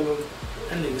 We tell him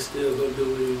that nigga still gonna do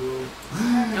what he want.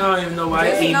 I don't even know why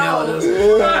Just he emailed know. us. I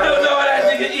don't know why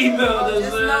that nigga emailed us.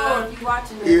 Just know if you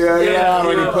watching this. Yeah, Yeah,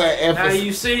 already yeah. put Now emphasis.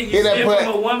 you see, He you done see put- from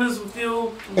a woman's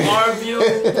view, our view.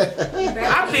 You better I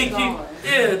get think you, going.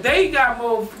 yeah, they got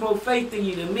more faith in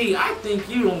you than me. I think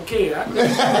you don't care. I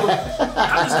think you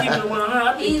I'm just keeping it 100.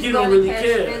 I think He's you don't gonna really catch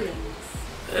care. feelings.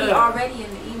 He Yeah. already in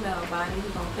the email about it. He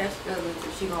gonna catch feelings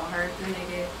if she gonna hurt the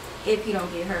nigga. If he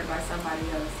don't get hurt by somebody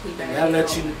else, he better That get let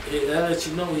going.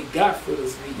 you know he got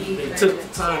feelings. He He even better-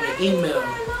 took the time to email.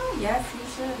 Yes, you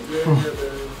should. Yeah, man.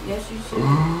 Yes, you should.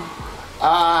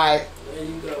 Alright, There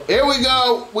you go. here we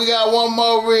go. We got one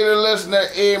more reader listener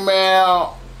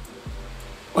email.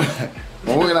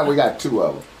 Well, we got 2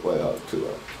 of them. Well, 2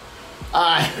 of them.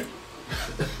 Alright.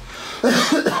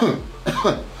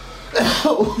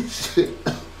 Oh shit.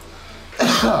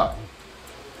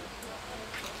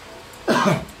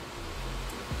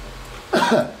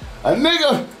 A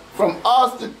nigga from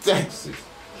Austin, Texas,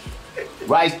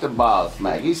 writes the boss,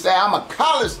 man. He say, I'm a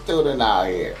college student out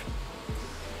here.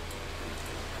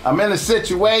 I'm in a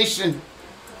situation.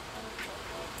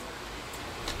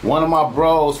 One of my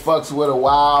bros fucks with a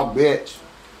wild bitch.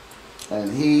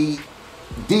 And he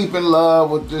deep in love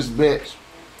with this bitch.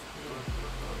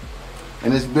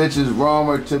 And this bitch is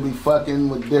rumored to be fucking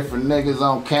with different niggas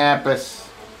on campus.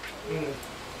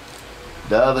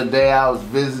 The other day I was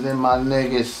visiting my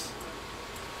niggas.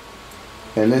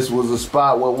 And this was a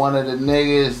spot where one of the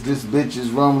niggas, this bitch is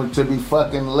rumored to be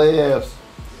fucking lives.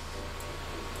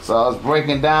 So I was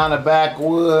breaking down the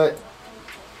backwood.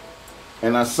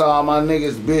 And I saw my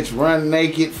nigga's bitch run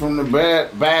naked from the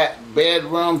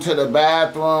bedroom to the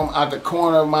bathroom out the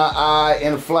corner of my eye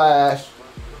in a flash.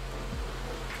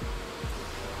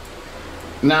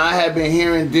 Now I had been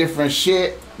hearing different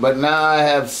shit. but now I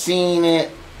have seen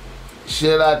it.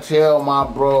 Should I tell my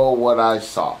bro what I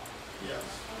saw? Yes.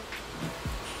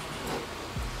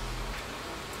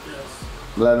 Yes.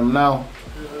 Let him know.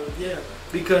 Yeah.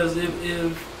 Because if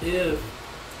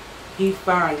he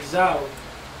finds out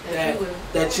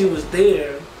that you was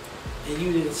there and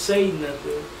you didn't say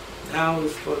nothing, now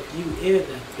it's fuck you in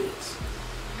that bitch.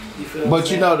 You feel But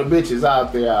you know the bitch is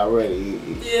out there already.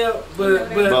 Yeah,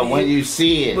 but when you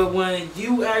see it. But when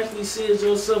you actually see it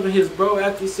yourself and his bro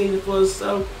actually seen it for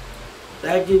himself,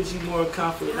 that gives you more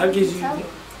confidence. That gives you.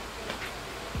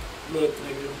 Look,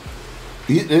 nigga.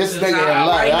 This nigga in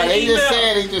love. He just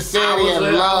said he in I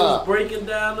love. was breaking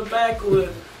down the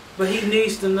backwood. But he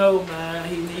needs to know, man.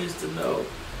 He needs to know.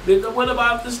 Because what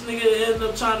about this nigga end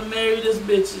up trying to marry this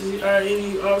bitch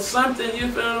or something?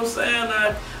 You feel what I'm saying?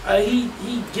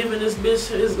 He giving this bitch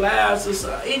his last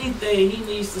or anything. He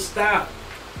needs to stop.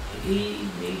 He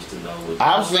needs to know what.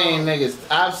 I've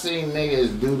seen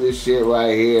niggas do this shit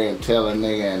right here and tell a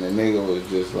nigga, and the nigga was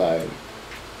just like.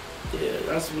 Yeah,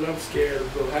 that's what I'm scared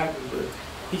of gonna happen. But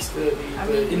he still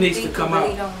needs. It needs to come out.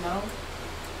 Don't know.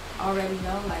 Already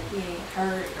know, like he ain't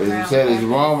heard. As you said, it's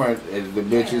rumored. The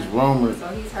bitch is rumored. So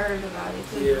he's heard about it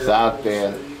too. Yeah, it's out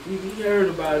there. He heard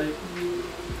about it,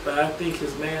 but I think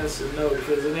his man should know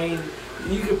because it ain't.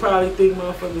 You could probably think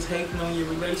motherfuckers hating on your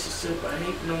relationship or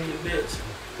hating on your bitch,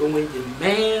 but when your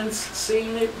man's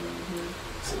seen it,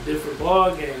 it's a different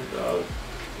ball game, dog.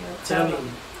 Tell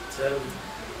him.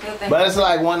 But it's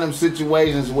like one of them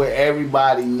situations where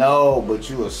everybody know, but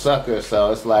you a sucker,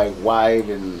 so it's like why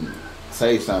even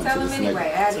say something Tell to this him anyway.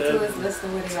 nigga? Add it to his list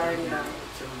of what he already know.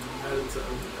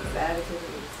 Add it to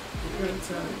his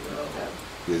list.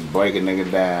 Just break a nigga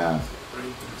down.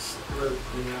 Look,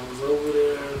 nigga, I was over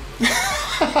there.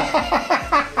 I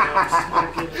was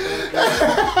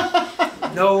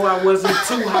smoking. No, I wasn't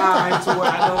too high to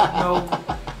where I don't know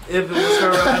if it was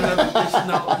her or another bitch.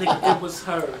 No, nigga, it was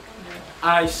her.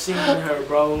 I seen her,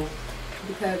 bro.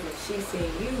 Because if she seen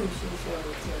you, she showed it to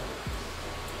her.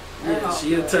 Yeah,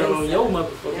 she'll tell on your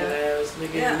motherfucking ass,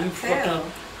 nigga. Yeah, and you fucking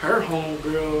her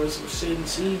homegirl or some shit, and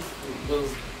she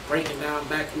was breaking down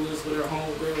backwoods with her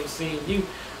homegirl and seeing you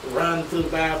run through the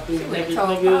bathroom,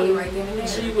 nigga. Right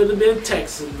she would have been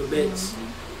texting the bitch,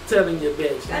 telling your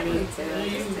bitch, Exactly.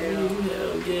 nigga. Hell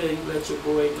yeah, you let your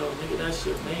boy know, nigga. That's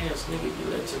your man's, nigga. You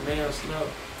let your man's know.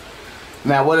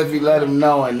 Now, what if you let him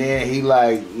know and then he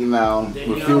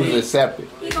refuse to accept it?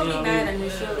 He gonna be mad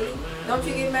initially. Don't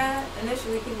you get mad?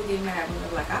 Initially, people get mad when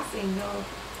they're like, I seen no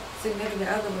significant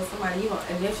other with somebody. You gonna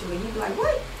initially, you be like,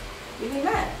 what? You be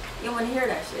mad. You don't want to hear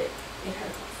that shit. It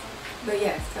hurts. But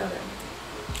yes, tell them.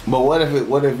 But what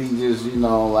if he just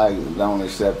don't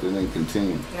accept it and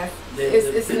continue? Yes.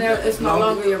 It's no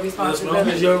longer your responsibility. As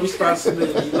long as your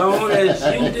responsibility. As long as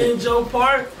you did your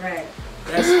part. Right.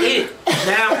 That's it.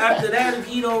 Now after that, if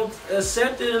he don't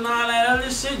accept it and all that other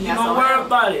shit, you don't worry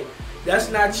about it. That's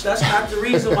not the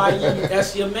reason why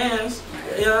that's your man's.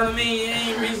 You know what I mean? It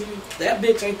ain't reason that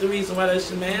bitch ain't the reason why that's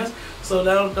your man's. So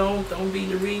don't be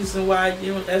the reason why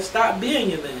that stop being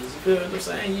your man's. You feel what I'm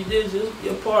saying? You did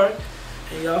your part,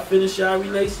 and y'all finish y'all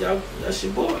relationship. That's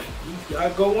your boy. Y'all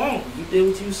go on. You did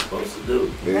what you was supposed to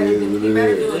do. You better do it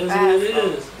What it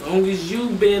is. As long as you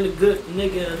being a good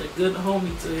nigga and a good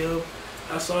homie to him,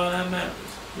 that's all that matters.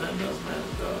 Nothing else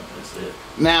matters, dog. That's it.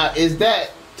 Now, is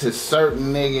that to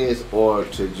certain niggas or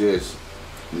to just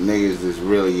niggas that's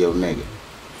really your nigga?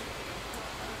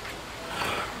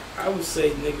 I would say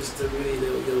niggas to really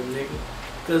your nigga.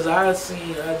 Cause I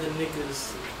seen other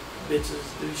niggas,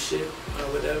 bitches do shit or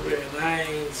whatever, and I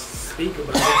ain't speak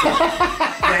about it.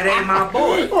 That ain't my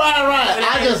boy. Right.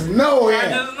 I just know him. I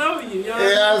just know you. You know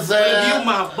what I'm saying? If you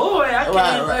my boy, I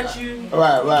can't let you.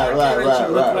 Right.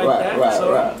 That's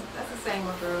the same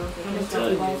with girls. They just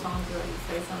don't close on girl. You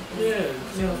say something.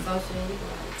 Yeah. Associated.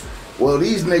 Well,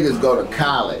 these niggas go to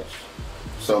college,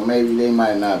 so maybe they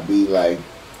might not be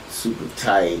super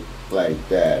tight like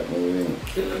that. Maybe.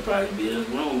 It'll probably be his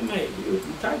roommate. You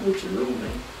tight with your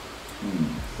roommate.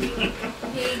 He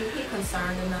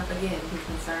concerned enough again. He's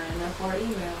concerned enough for an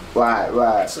email.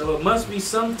 Right. So it must be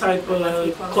some type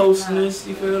of closeness.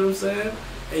 You feel what I'm saying?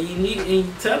 And you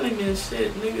tell him and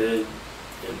shit, nigga.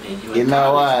 I mean, you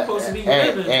know what?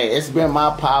 Hey, it's been my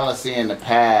policy in the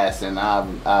past, and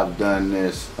I've done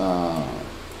this. I've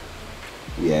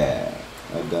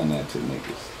done that to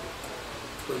niggas.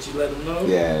 But you let them know?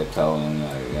 Yeah, I told them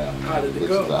How did it this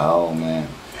go? is the whole man.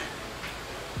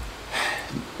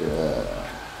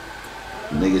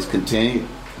 Niggas continue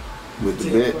with the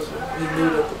bitch. He knew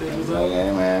that the bitch was up.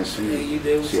 Hey man,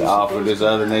 she offered this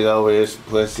other nigga over here some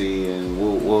pussy and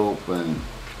whoop and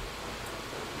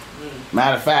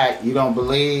Matter of fact, you don't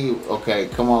believe? Okay,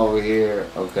 come over here.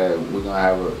 Okay, we're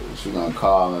gonna she's gonna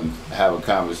call and have a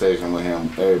conversation with him.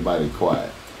 Everybody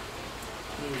quiet.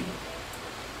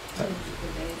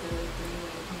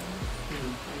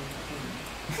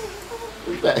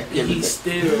 He's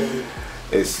still.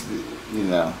 It's, you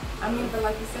know. I mean, but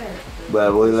like you said.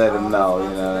 But we let him know, you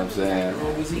know what I'm saying? As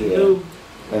long as he knew.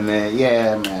 And then,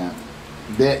 yeah, man.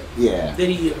 Did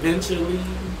he eventually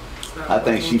stop? I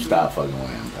think she stopped fucking with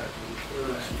him.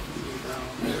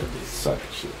 Right.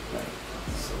 Sucker shit, man.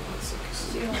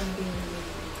 She don't want to be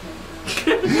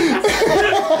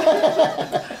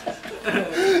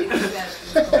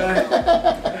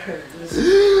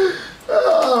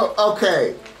Oh,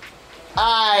 okay.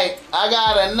 I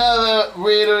got another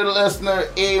reader, listener,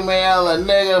 email. A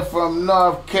nigga from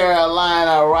North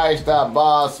Carolina writes to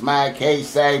Boss Mac. He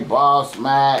say, Boss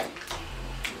Mac,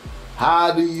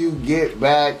 how do you get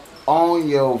back on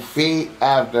your feet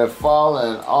after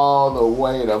falling all the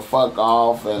way the fuck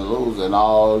off and losing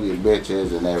all your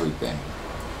bitches and everything?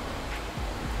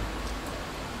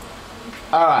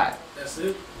 All right. That's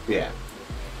it? Yeah.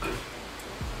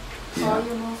 Call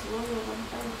your most loyal one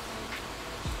first.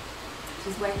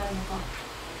 Just wait on your phone.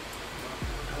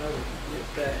 How do you get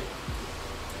back?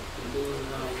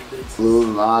 Losing all your bitches.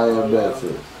 Losing all your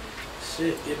bitches.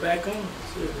 Shit, get back on.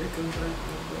 Shit, they come back on,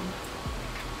 bro.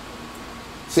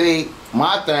 See,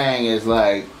 my thing is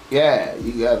like, yeah,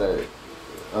 you gotta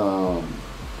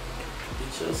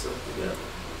Get yourself together.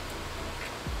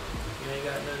 You ain't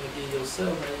got nothing to give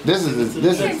yourself, man. This You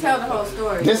can't tell the whole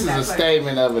story. This is That a part.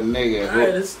 statement of a nigga.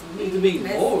 Alright, this need to be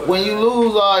more. When you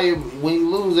lose After he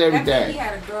everything.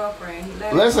 had a girlfriend, he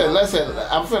let Listen, her listen.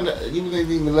 I'm finna. You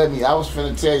didn't even let me. I was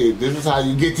finna tell you. This is how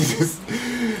you get to this.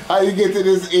 How you get to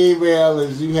this email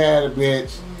is you had a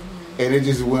bitch, and it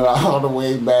just went all the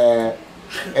way bad,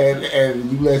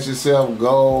 and you let yourself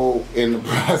go in the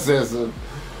process of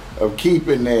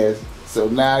keeping this. So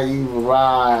now you've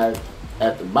arrived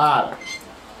at the bottom,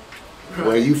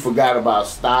 where you forgot about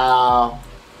style,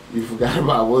 you forgot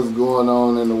about what's going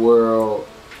on in the world.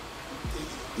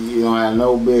 You don't have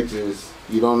no bitches.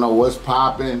 You don't know what's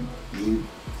popping. You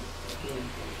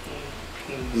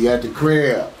at the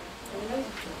crib.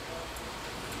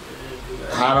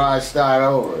 How do I start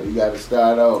over? You got to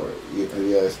start over. You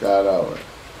got to start over.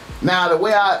 Now the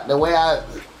way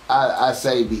I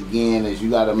say begin is you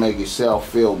got to make yourself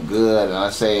feel good, and I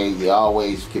say you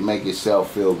always can make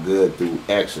yourself feel good through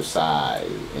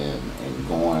exercise and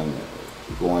going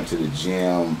to the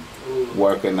gym,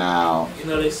 working out. You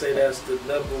know they say that's the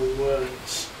 #1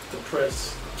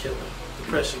 depression killer.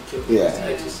 Yeah. Is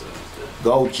exercise.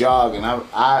 Go jogging.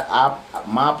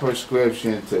 My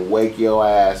prescription to wake your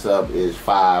ass up is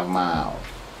 5 miles.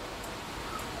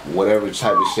 Whatever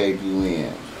type of shape you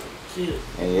in. Yeah.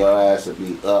 And your ass will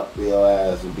be up, your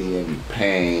ass will be in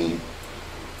pain.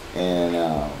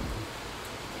 And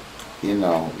you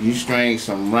know, you string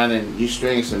some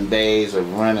days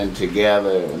of running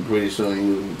together, and pretty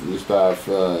soon you start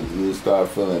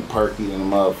feeling perky in the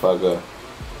motherfucker.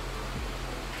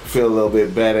 Feel a little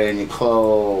bit better in your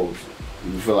clothes.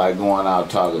 You feel like going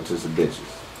out talking to some bitches.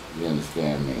 You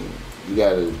understand me? You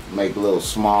gotta make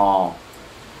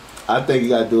I think you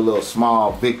gotta do little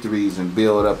small victories and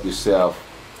build up yourself.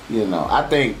 You know, I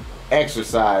think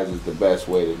exercise is the best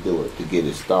way to do it, to get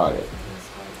it started.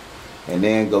 And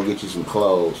then go get you some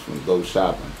clothes and go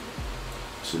shopping.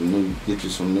 Get you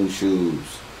some new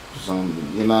shoes.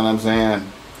 You know what I'm saying?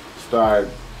 Start,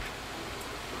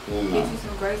 you know. Get you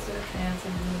some gray sweatpants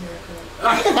and a new haircut.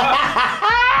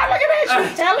 Look at that,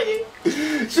 she's telling you.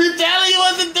 She's telling you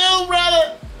what to do,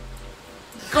 brother.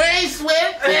 Gray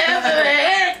sweatpants and a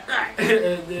haircut.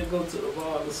 And then go to the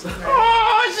bar or something.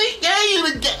 Oh, she gave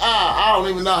you the game. I don't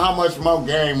even know how much more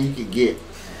game you could get.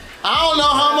 I don't know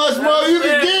how much more you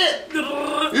can get.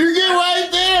 You get right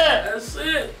there. That's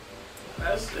it.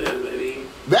 That's it, baby.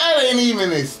 That ain't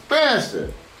even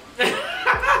expensive.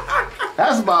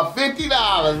 That's about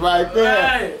 $50 right there.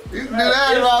 Right. You can do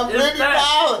that about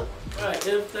 $50. Right,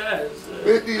 if that is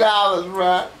 $50,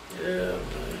 right? Yeah, man.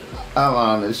 I'm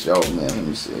on this show, man. Let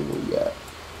me see what we got.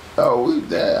 Oh, we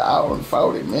there hour and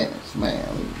 40 minutes, man.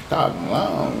 We talking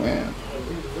long, man.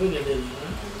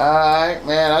 Alright,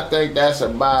 man, I think that's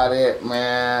about it,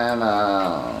 man.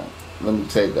 Let me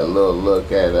take a little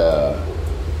look at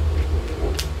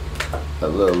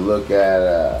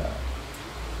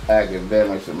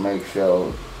academics and make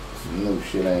sure some new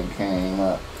shit ain't came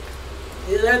up.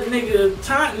 Yeah, that nigga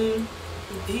taunting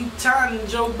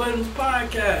Joe Budden's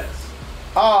podcast.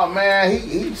 Oh man,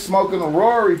 he's smoking a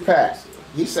Rory pack.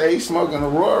 He say he's smoking a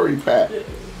Rory pack.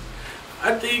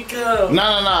 I think.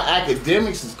 No.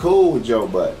 Academics is cool with Joe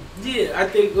Budden. Yeah, I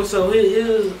think so.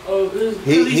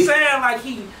 He's saying like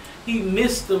he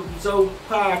missed the Zoe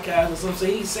podcast or something.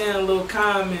 He's saying little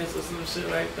comments or some shit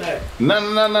like that. No.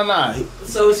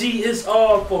 So it's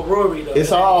all for Rory though.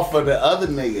 It's all for the other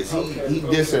niggas. He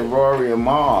dissing Rory and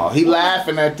Mal. He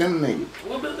laughing at them niggas.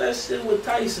 What was that shit with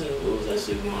Tyson? What was that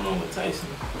shit going on with Tyson?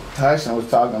 Tyson was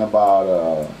talking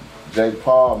about Jake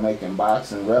Paul making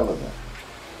boxing relevant.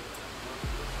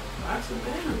 Boxing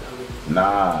relevant?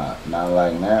 Nah, not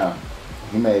like now.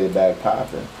 He made it back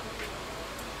popping.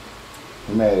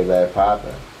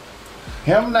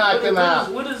 Him knocking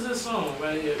out. What is this song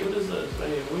right here? What is this right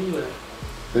here? Where you at?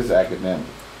 This is Academic.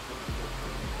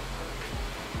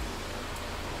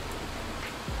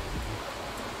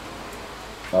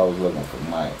 I was looking for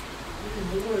Mike.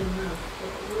 Where was Mike?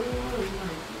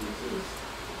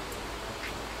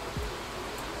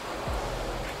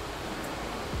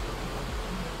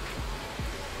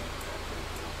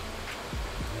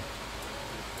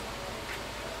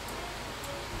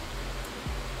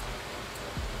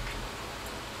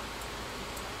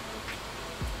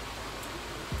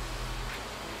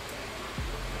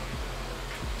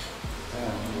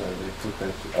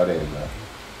 Oh, there you go.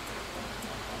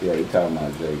 Yeah, he talking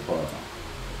about Jake Paul.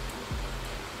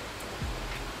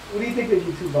 What do you think of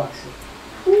YouTube boxing?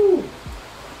 Whew.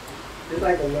 It's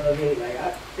like a love-hate.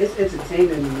 It's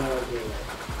entertaining in love-hate.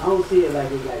 I don't see it like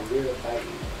it's like real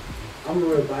fighting. I'm a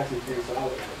real boxing fan, so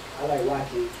I like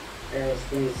watching Errol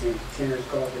Spence and Terrence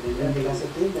Crawford and them. That's a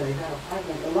thing that they gotta fight.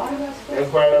 Like, a lot of that stuff.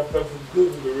 That's why that stuff is good,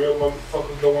 because the real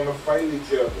motherfuckers don't want to fight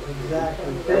each other.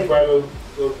 Exactly. That's why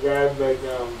those guys like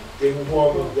Jake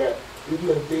Paul, those guys.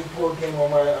 Jake Paul came on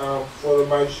my for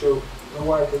my show. You know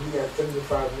why? Because he got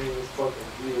 75 million fucking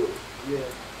viewers. Yeah.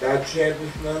 That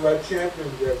champions, none of our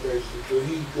champions got that shit. So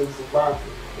he's good for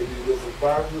boxing. If he's good for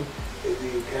boxing, is he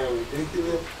kind of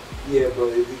ridiculous? Yeah, but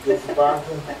if he's good for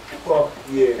boxing, fuck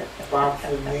yeah.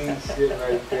 Boxing needs shit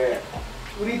like that.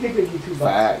 What do you think of YouTube boxing?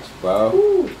 Facts, bro.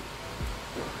 Ooh.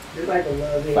 It's like a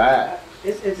love-hate. Facts.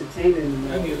 It's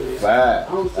entertaining. Facts.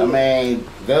 I mean,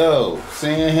 dude,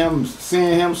 seeing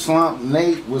him slump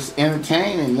Nate was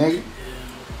entertaining, nigga.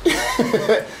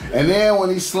 And then when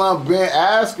he slumped Ben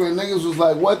Askren, niggas was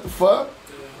like, what the fuck?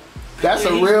 That's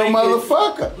a real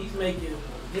motherfucker. He's making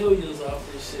millions off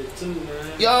this shit too,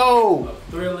 man. Yo!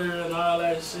 A Thriller and all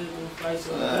that shit. And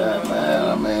fights man,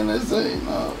 I mean, it's you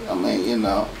know. Yeah,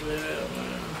 man.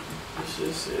 This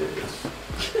shit serious.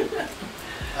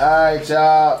 Alright,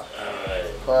 y'all.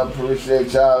 I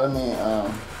appreciate y'all. Let me,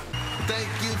 Thank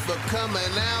you for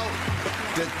coming out.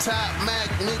 The Top Mac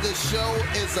Nigga Show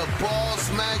is a Ball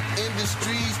Smack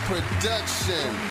Industries production.